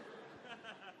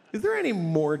 Is there any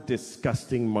more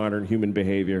disgusting modern human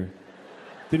behavior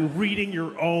than reading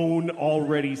your own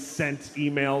already sent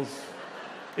emails?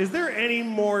 Is there any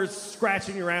more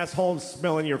scratching your asshole and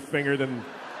smelling your finger than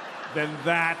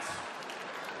that?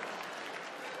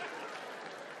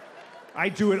 I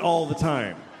do it all the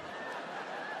time.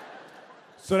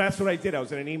 So that's what I did. I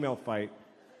was in an email fight,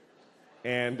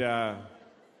 and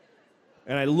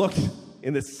I looked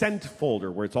in the sent folder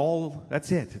where it's all,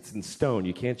 that's it. It's in stone.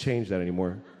 You can't change that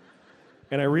anymore.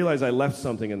 And I realized I left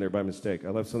something in there by mistake. I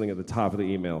left something at the top of the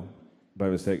email by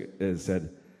mistake. It said,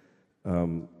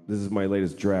 this is my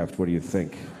latest draft. What do you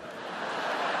think?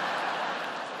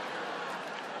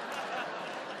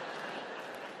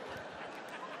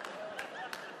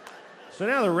 So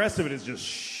now the rest of it is just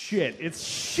shit. It's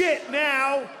shit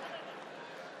now.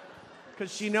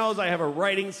 Because she knows I have a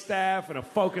writing staff and a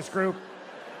focus group.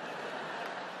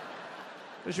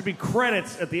 There should be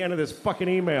credits at the end of this fucking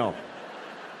email.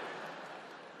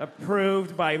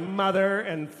 Approved by mother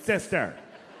and sister.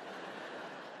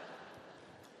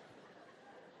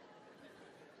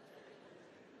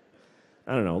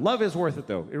 I don't know. Love is worth it,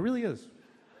 though. It really is.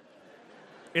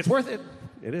 It's worth it.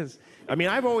 It is. I mean,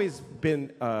 I've always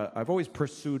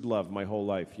pursued love my whole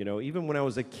life. You know, even when I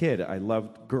was a kid, I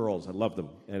loved girls. I loved them.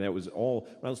 And it was all,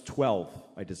 when I was 12,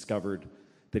 I discovered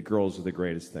that girls are the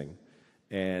greatest thing.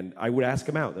 And I would ask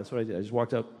them out. That's what I did. I just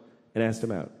walked up and asked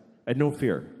them out. I had no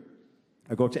fear.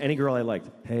 I'd go up to any girl I liked.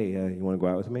 Hey, you want to go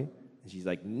out with me? And she's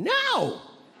like, no!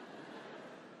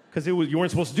 Because you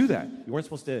weren't supposed to do that. You weren't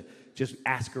supposed to just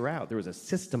ask her out. There was a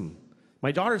system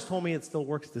My daughters told me it still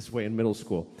works this way in middle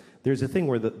school. There's a thing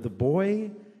where the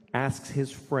boy asks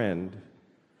his friend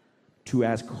to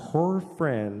ask her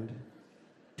friend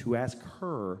to ask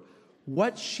her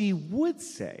what she would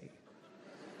say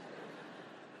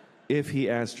if he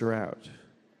asked her out.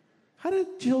 How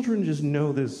did children just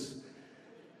know this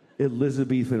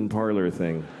Elizabethan parlor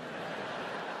thing?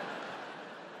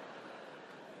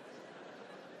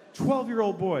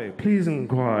 12-year-old boy, please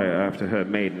inquire after her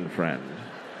maiden friend.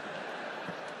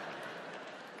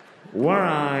 Were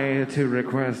I to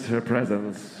request her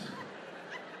presence,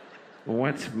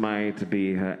 what might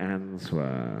be her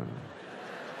answer?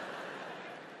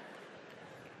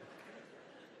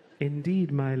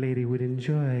 Indeed, my lady would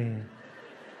enjoy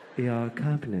your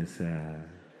company, sir.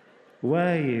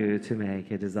 Were you to make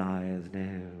your desires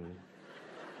known?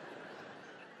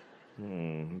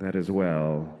 That is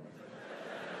well.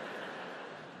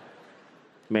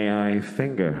 May I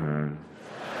finger her?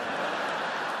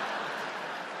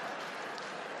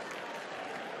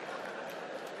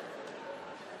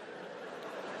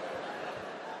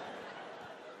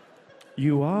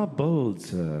 You are bold,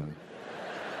 sir.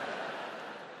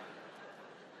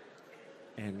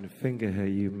 And finger her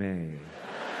you may.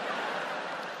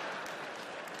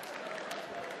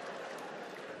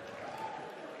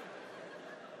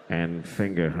 And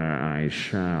finger her I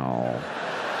shall.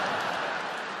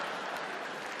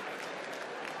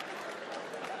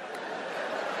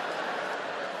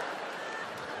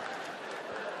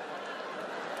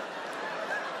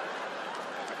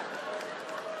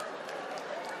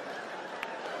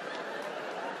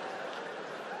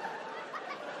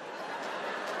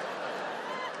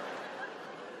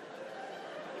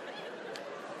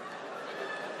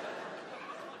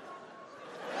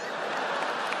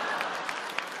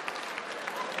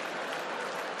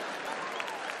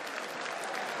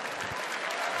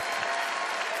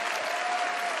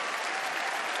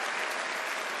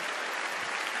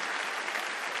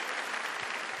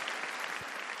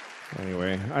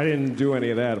 Anyway, I didn't do any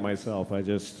of that myself. I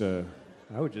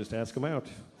would just ask them out.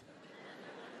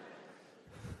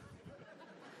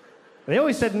 They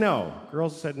always said no.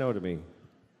 Girls said no to me.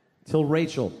 Till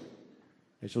Rachel.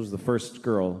 Rachel was the first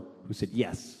girl who said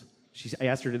yes. I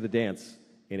asked her to the dance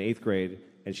in 8th grade,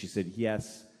 and she said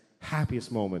yes.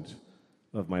 Happiest moment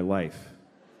of my life.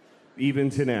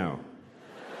 Even to now.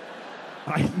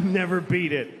 I never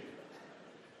beat it.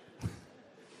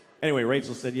 Anyway,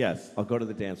 Rachel said, yes, I'll go to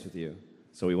the dance with you.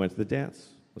 So we went to the dance.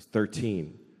 I was 13.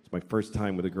 It was my first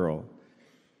time with a girl.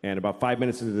 And about 5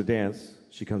 minutes into the dance,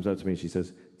 she comes up to me and she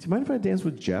says, do you mind if I dance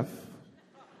with Jeff?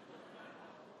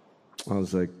 I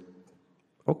was like,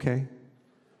 okay.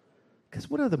 Because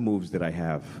what other moves did I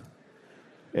have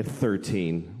at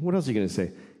 13? What else are you going to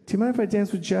say? Do you mind if I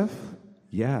dance with Jeff?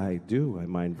 Yeah, I do. I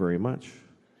mind very much.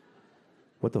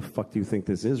 What the fuck do you think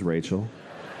this is, Rachel?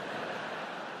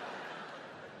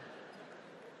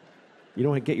 You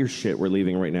know what? Get your shit. We're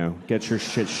leaving right now. Get your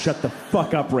shit. Shut the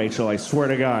fuck up, Rachel. I swear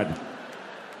to God.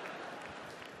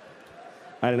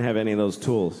 I didn't have any of those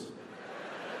tools.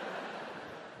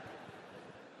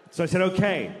 So I said,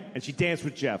 okay. And she danced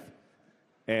with Jeff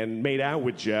and made out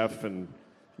with Jeff and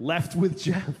left with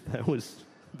Jeff. That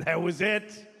was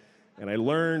it. And I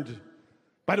learned,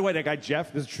 by the way, that guy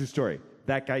Jeff, this is a true story.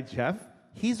 That guy Jeff,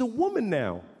 he's a woman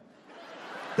now.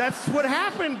 That's what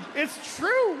happened. It's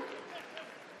true.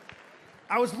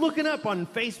 I was looking up on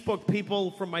Facebook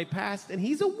people from my past, and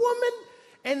he's a woman,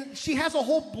 and she has a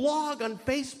whole blog on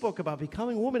Facebook about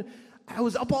becoming a woman. I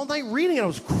was up all night reading it. I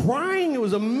was crying. It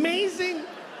was amazing.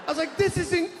 I was like, this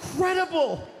is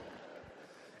incredible.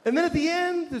 And then at the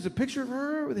end, there's a picture of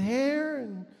her with hair,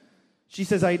 and she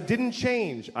says, I didn't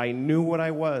change. I knew what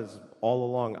I was all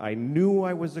along. I knew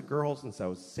I was a girl since I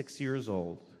was 6 years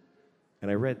old. And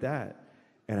I read that,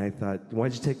 and I thought,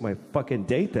 why'd you take my fucking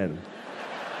date then?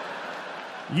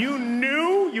 You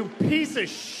knew, you piece of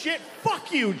shit?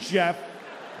 Fuck you, Jeff.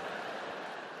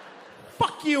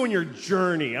 Fuck you and your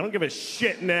journey. I don't give a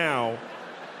shit now.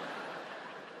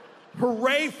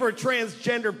 Hooray for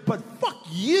transgender, but fuck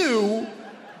you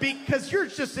because you're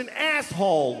just an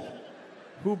asshole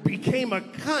who became a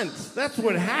cunt. That's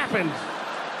what happened.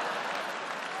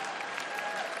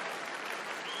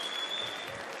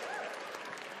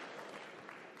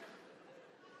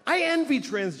 I envy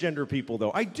transgender people,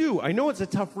 though. I do. I know it's a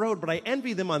tough road, but I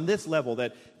envy them on this level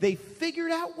that they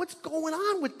figured out what's going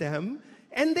on with them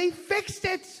and they fixed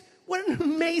it. What an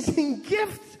amazing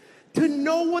gift to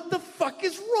know what the fuck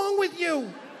is wrong with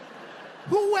you.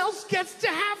 Who else gets to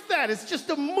have that? It's just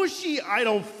a mushy, I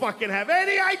don't fucking have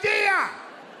any idea.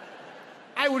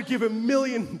 I would give $1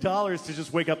 million to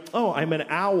just wake up, oh, I'm an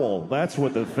owl. That's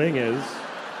what the thing is.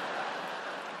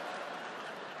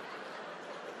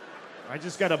 I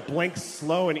just gotta blink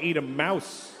slow and eat a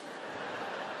mouse.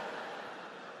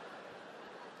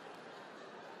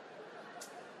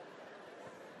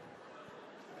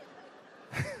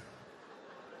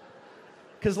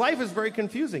 Because life is very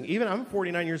confusing. Even I'm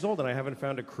 49 years old and I haven't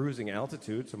found a cruising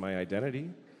altitude to my identity.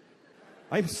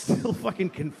 I'm still fucking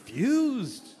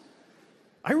confused.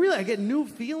 I get new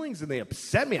feelings and they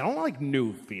upset me. I don't like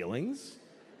new feelings.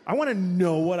 I want to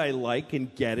know what I like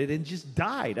and get it and just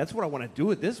die. That's what I want to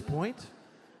do at this point.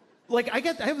 Like, I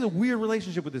have a weird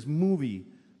relationship with this movie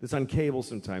that's on cable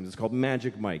sometimes. It's called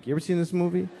Magic Mike. You ever seen this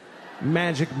movie?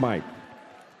 Magic Mike.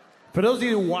 For those of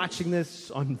you watching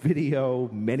this on video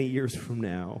many years from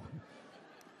now,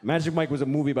 Magic Mike was a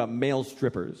movie about male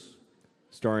strippers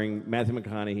starring Matthew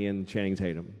McConaughey and Channing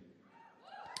Tatum.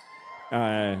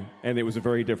 And it was a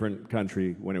very different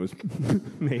country when it was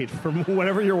made from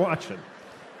whatever you're watching.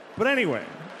 But anyway,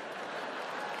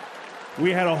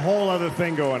 we had a whole other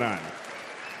thing going on.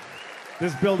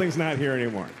 This building's not here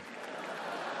anymore.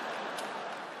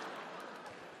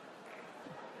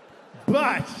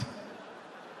 But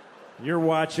you're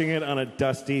watching it on a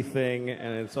dusty thing,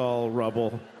 and it's all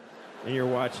rubble. And you're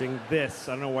watching this.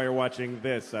 I don't know why you're watching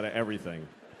this out of everything.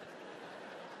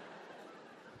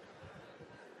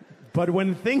 But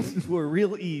when things were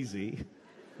real easy,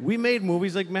 we made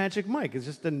movies like Magic Mike. It's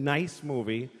just a nice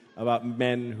movie about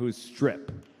men who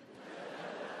strip.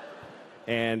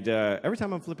 And every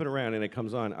time I'm flipping around and it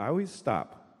comes on, I always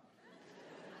stop.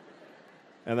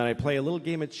 And then I play a little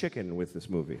game of chicken with this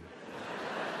movie.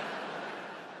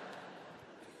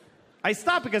 I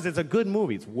stop because it's a good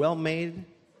movie. It's well made,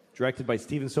 directed by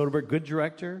Steven Soderbergh, good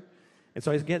director. And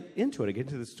so I get into it, I get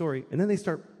into the story, and then they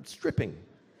start stripping.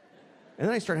 And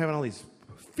then I start having all these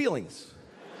feelings.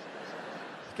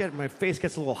 My face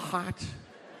gets a little hot.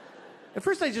 At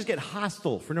first I just get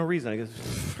hostile for no reason. I go,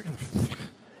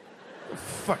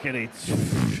 fucking eat.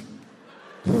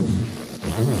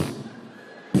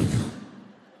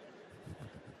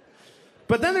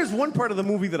 But then there's one part of the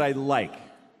movie that I like.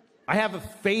 I have a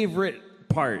favorite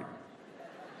part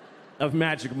of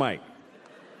Magic Mike.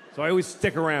 So I always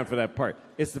stick around for that part.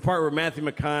 It's the part where Matthew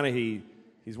McConaughey,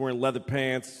 he's wearing leather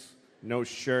pants, no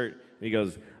shirt, and he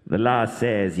goes, "The law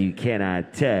says you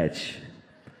cannot touch,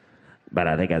 but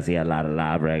I think I see a lot of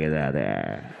lawbreakers out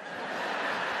there."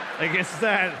 I guess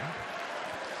that.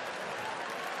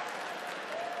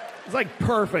 It's like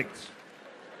perfect. It's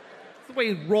the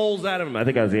way he rolls out of him. I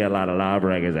think I see a lot of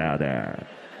lawbreakers out there.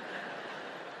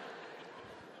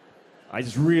 I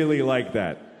just really like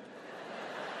that.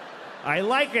 I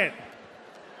like it.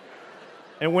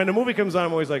 And when the movie comes on,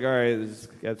 I'm always like, all right, this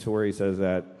gets to where he says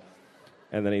that.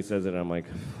 And then he says it, and I'm like,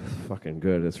 fucking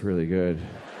good. It's really good.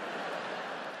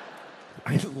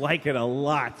 I like it a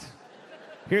lot.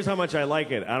 Here's how much I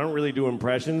like it. I don't really do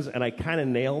impressions, and I kind of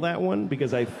nail that one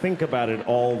because I think about it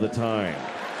all the time.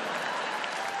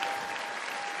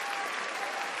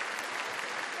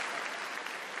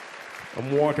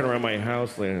 I'm walking around my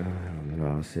house like,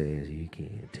 Law says you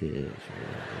can't touch.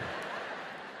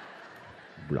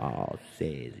 Law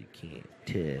says you can't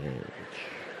touch.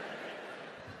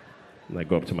 And I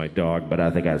go up to my dog, But I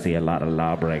think I see a lot of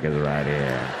lawbreakers right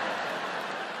here.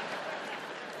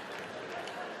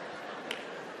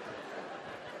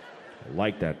 I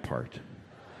like that part.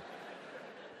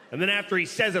 And then after he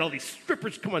says it, all these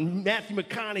strippers come on. Matthew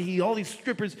McConaughey, all these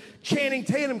strippers. Channing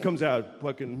Tatum comes out.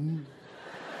 Fucking.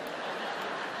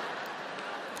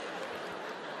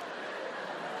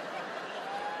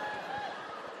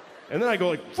 And then I go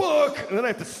like, fuck! And then I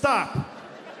have to stop.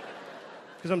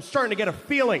 Because I'm starting to get a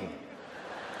feeling.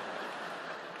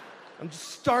 I'm just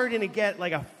starting to get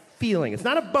like a feeling. It's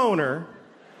not a boner.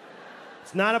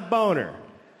 It's not a boner.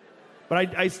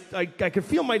 But I can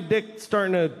feel my dick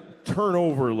starting to turn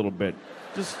over a little bit.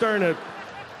 Just starting to...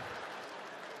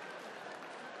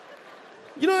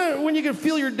 You know when you can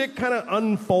feel your dick kind of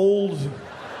unfold?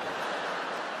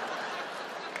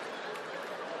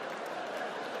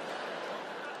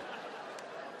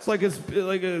 It's like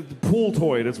a pool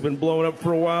toy that's been blowing up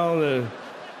for a while.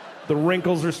 The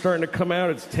wrinkles are starting to come out.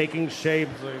 It's taking shape.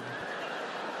 It's like...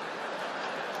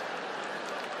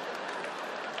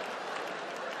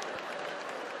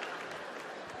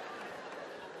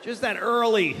 Just that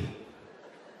early.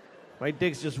 My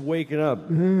dick's just waking up.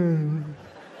 What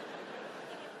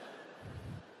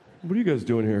are you guys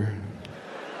doing here?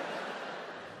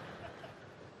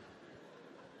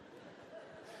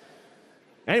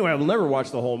 Anyway, I've never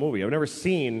watched the whole movie. I've never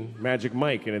seen Magic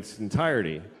Mike in its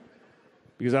entirety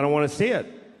because I don't want to see it.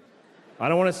 I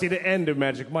don't want to see the end of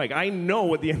Magic Mike. I know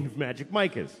what the end of Magic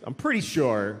Mike is. I'm pretty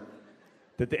sure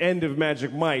that the end of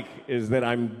Magic Mike is that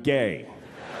I'm gay.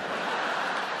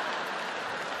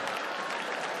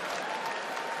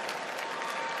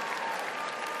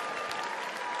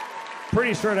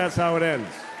 Pretty sure that's how it ends.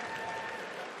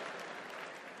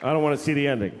 I don't want to see the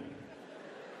ending.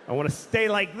 I want to stay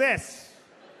like this.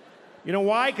 You know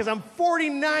why? Because I'm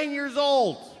 49 years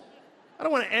old. I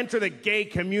don't want to enter the gay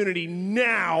community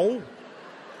now.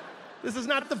 This is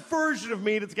not the version of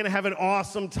me that's going to have an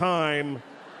awesome time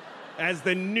as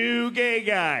the new gay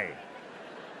guy.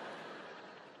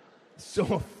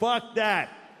 So fuck that.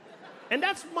 And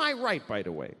that's my right, by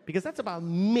the way, because that's about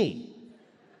me.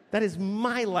 That is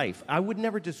my life. I would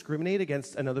never discriminate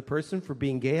against another person for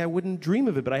being gay. I wouldn't dream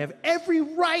of it, but I have every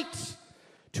right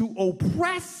to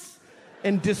oppress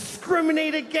and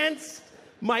discriminate against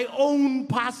my own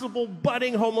possible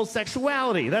budding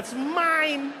homosexuality. That's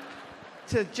mine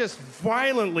to just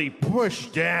violently push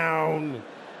down.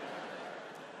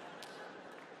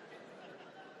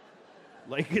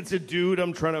 Like it's a dude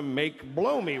I'm trying to make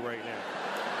blow me right now.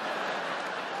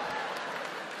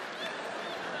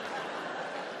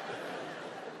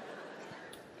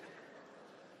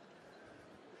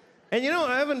 And you know,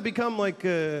 I haven't become like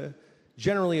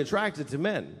generally attracted to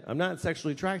men. I'm not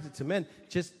sexually attracted to men.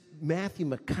 Just Matthew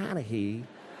McConaughey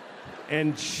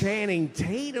and Channing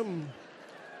Tatum.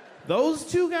 Those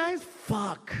two guys?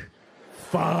 Fuck.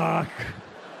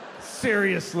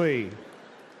 Seriously.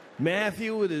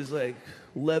 Matthew with his like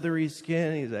leathery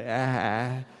skin, he's like,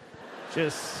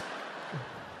 just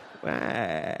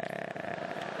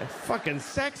fucking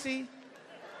sexy.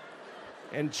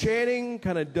 And Channing,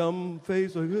 kind of dumb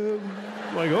face, like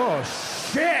oh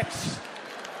shit!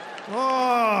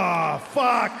 Oh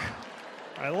fuck!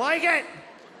 I like it.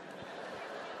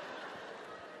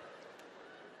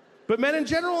 But men in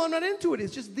general, I'm not into it.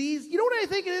 It's just these. You know what I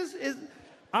think it is? Is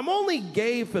I'm only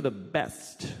gay for the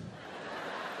best.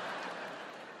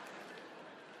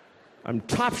 I'm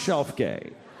top shelf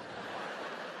gay.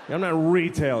 I'm not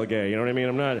retail gay. You know what I mean?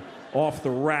 I'm not off the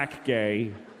rack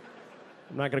gay.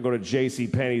 I'm not going to go to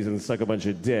JCPenney's and suck a bunch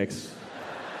of dicks.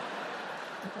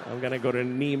 I'm going to go to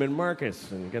Neiman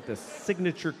Marcus and get the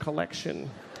signature collection.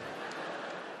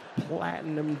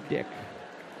 Platinum dick.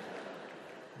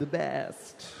 The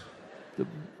best. The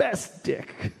best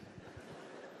dick.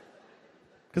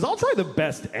 Because I'll try the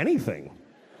best anything.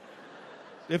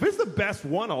 If it's the best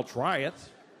one, I'll try it.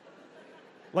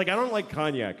 Like, I don't like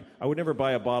cognac. I would never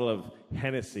buy a bottle of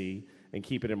Hennessy and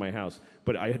keep it in my house.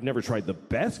 But I had never tried the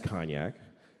best cognac.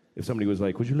 If somebody was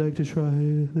like, would you like to try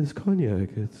this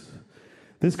cognac?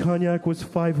 This cognac was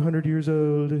 500 years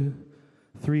old,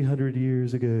 300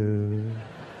 years ago.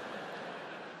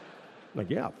 Like,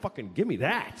 yeah, fucking give me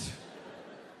that.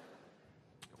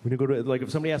 We're gonna go to, like, if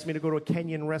somebody asked me to go to a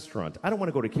Kenyan restaurant, I don't want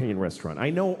to go to a Kenyan restaurant. I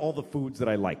know all the foods that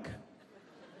I like.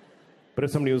 But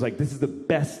if somebody was like, this is the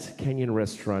best Kenyan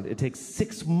restaurant, it takes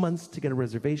 6 months to get a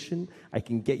reservation, I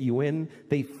can get you in.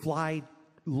 They fly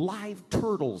live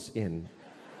turtles in.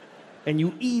 And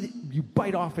you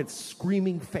bite off its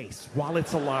screaming face while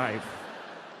it's alive.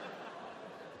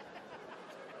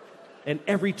 And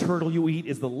every turtle you eat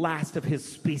is the last of his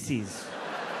species.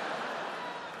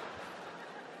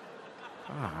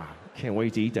 Can't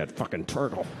wait to eat that fucking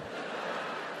turtle.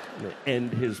 I'm gonna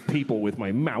end his people with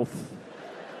my mouth.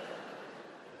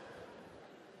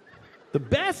 The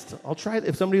best, I'll try it.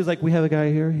 If somebody was like, we have a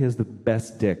guy here, he has the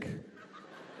best dick.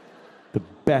 The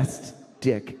best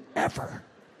dick ever.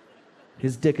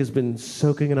 His dick has been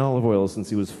soaking in olive oil since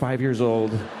he was 5 years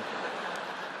old.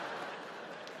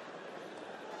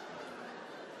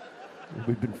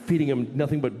 We've been feeding him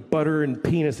nothing but butter and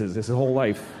penises his whole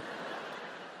life.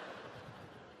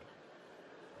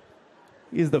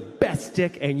 He is the best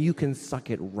dick, and you can suck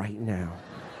it right now.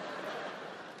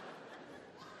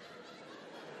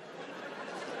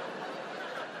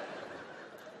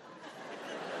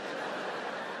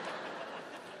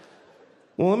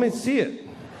 Well, let me see it.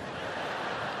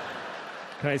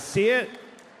 Can I see it?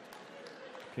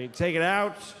 Can you take it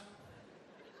out?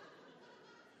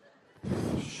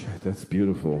 Shit, that's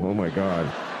beautiful. Oh my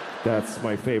God. That's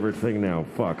my favorite thing now.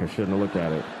 Fuck, I shouldn't have looked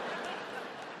at it.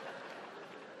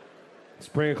 Let's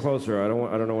bring it closer. I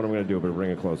don't know what I'm going to do, but bring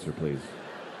it closer, please.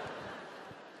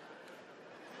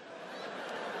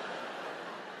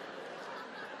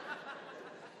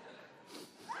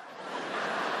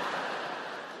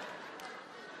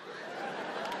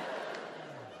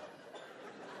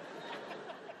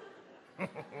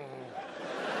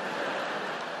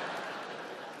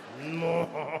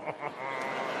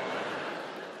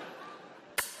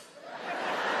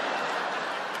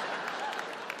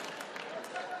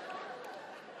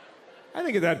 I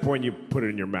think at that point you put it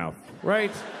in your mouth,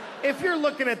 right? If you're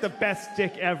looking at the best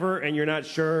dick ever and you're not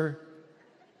sure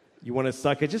you want to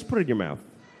suck it, just put it in your mouth.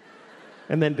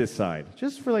 And then decide.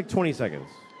 Just for like 20 seconds.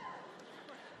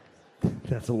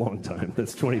 That's a long time.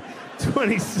 That's 20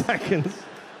 seconds.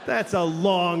 That's a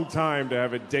long time to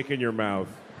have a dick in your mouth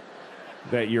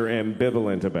that you're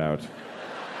ambivalent about.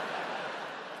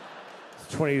 It's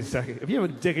 20 seconds. If you have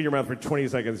a dick in your mouth for 20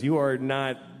 seconds, you are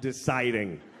not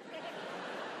deciding.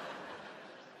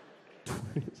 20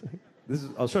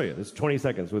 seconds. I'll show you. This is 20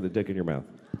 seconds with a dick in your mouth.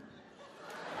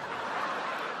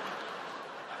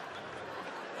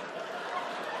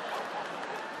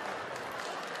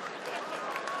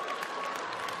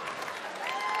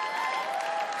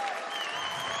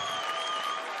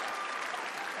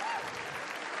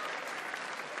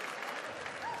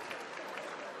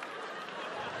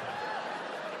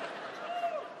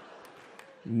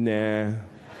 Nah.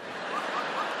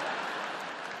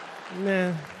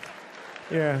 Nah.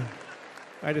 Yeah.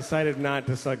 I decided not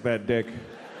to suck that dick.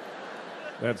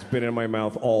 That's been in my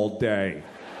mouth all day.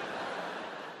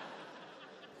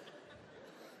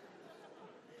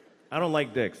 I don't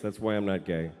like dicks. That's why I'm not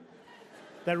gay.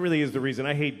 That really is the reason.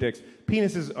 I hate dicks.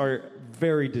 Penises are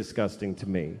very disgusting to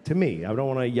me. To me. I don't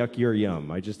want to yuck your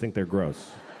yum. I just think they're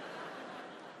gross.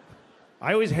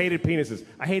 I always hated penises.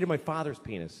 I hated my father's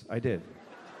penis. I did.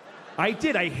 I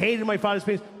hated my father's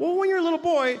penis. Well, when you're a little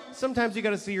boy, sometimes you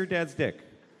got to see your dad's dick.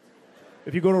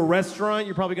 If you go to a restaurant,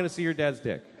 you're probably going to see your dad's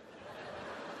dick.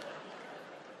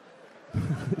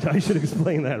 I should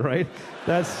explain that, right?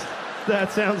 That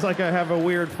sounds like I have a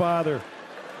weird father.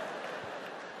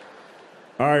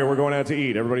 All right, we're going out to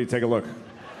eat. Everybody take a look.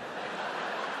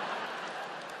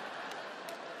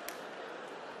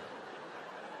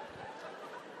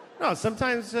 No,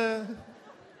 sometimes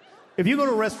if you go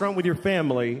to a restaurant with your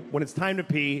family, when it's time to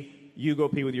pee, you go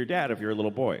pee with your dad if you're a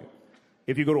little boy.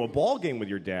 If you go to a ball game with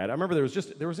your dad, I remember there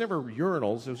was never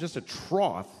urinals, it was just a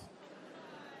trough.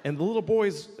 And the little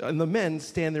boys and the men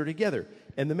stand there together.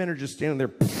 And the men are just standing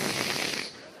there.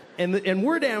 And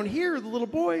we're down here, the little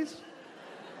boys.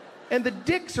 And the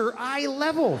dicks are eye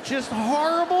level. Just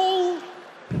horrible,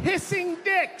 hissing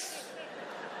dicks.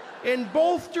 In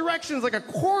both directions, like a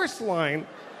chorus line.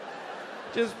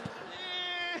 Just...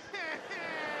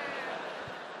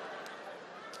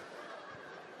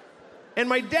 And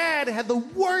my dad had the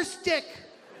worst dick.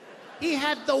 He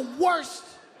had the worst.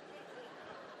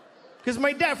 Because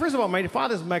my dad, first of all, my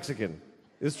father's Mexican.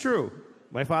 It's true.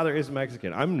 My father is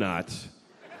Mexican. I'm not.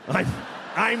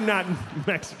 I'm not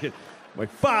Mexican. My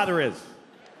father is.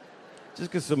 Just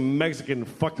because some Mexican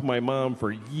fucked my mom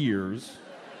for years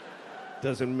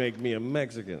doesn't make me a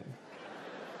Mexican.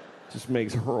 Just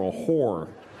makes her a whore.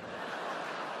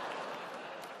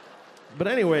 But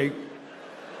anyway,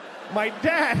 my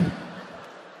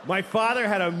father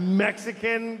had a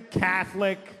Mexican,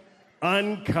 Catholic,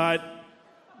 uncut,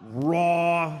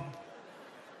 raw,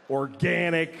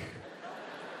 organic,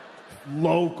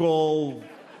 local,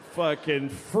 fucking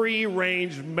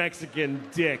free-range Mexican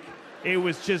dick. It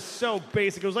was just so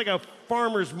basic. It was like a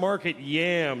farmer's market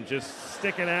yam just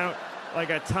sticking out like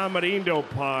a tamarindo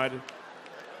pod.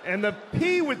 And the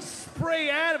pee would spray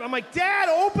out of it. I'm like, Dad,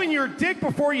 open your dick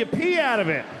before you pee out of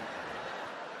it.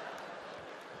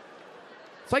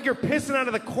 It's like you're pissing out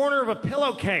of the corner of a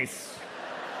pillowcase.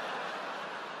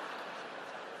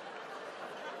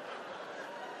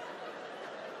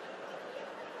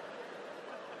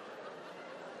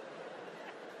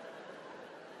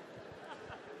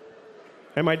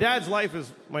 And my dad's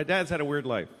had a weird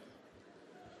life,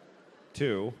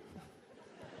 too.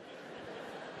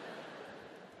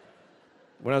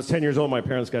 When I was 10 years old, my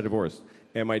parents got divorced.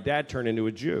 And my dad turned into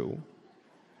a Jew.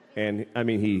 And,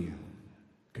 he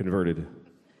converted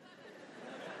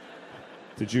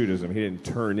to Judaism. He didn't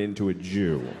turn into a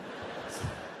Jew.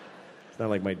 It's not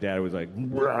like my dad was like...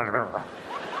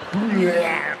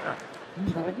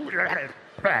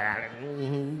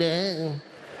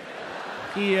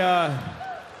 He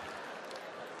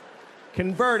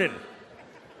converted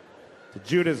to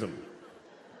Judaism.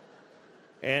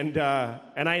 And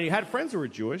I had friends who were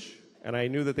Jewish, and I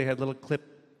knew that they had little clip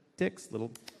dicks,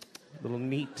 little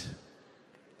neat.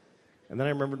 And then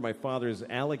I remembered my father's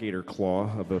alligator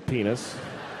claw of a penis.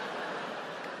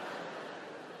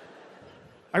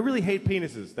 I really hate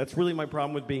penises. That's really my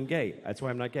problem with being gay. That's why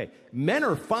I'm not gay. Men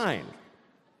are fine.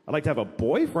 I'd like to have a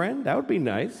boyfriend. That would be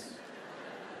nice.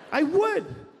 I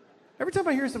would. Every time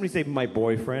I hear somebody say, my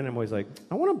boyfriend, I'm always like,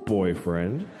 I want a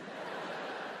boyfriend.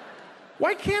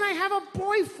 Why can't I have a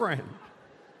boyfriend?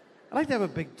 I'd like to have a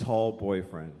big, tall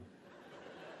boyfriend.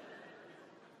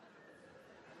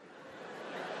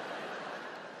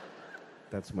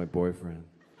 That's my boyfriend.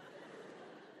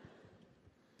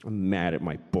 I'm mad at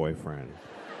my boyfriend.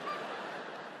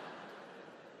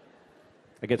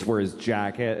 I get to wear his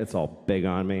jacket. It's all big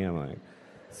on me. I'm like,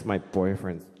 it's my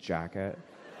boyfriend's jacket.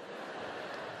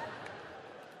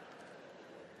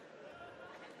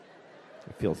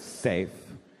 I feel safe.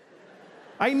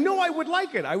 I know I would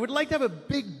like it. I would like to have a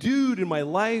big dude in my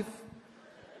life.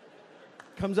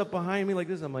 Comes up behind me like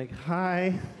this. I'm like,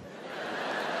 hi.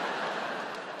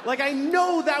 Like, I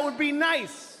know that would be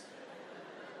nice.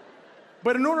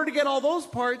 But in order to get all those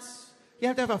parts, you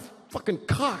have to have a fucking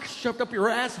cock shoved up your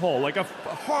asshole, like a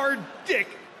hard dick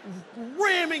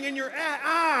ramming in your ass.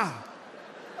 Ah!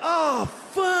 Oh,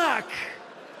 fuck!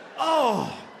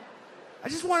 Oh! I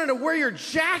just wanted to wear your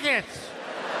jacket!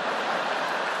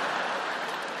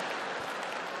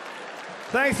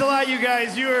 Thanks a lot, you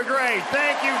guys. You are great.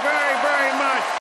 Thank you very, very much.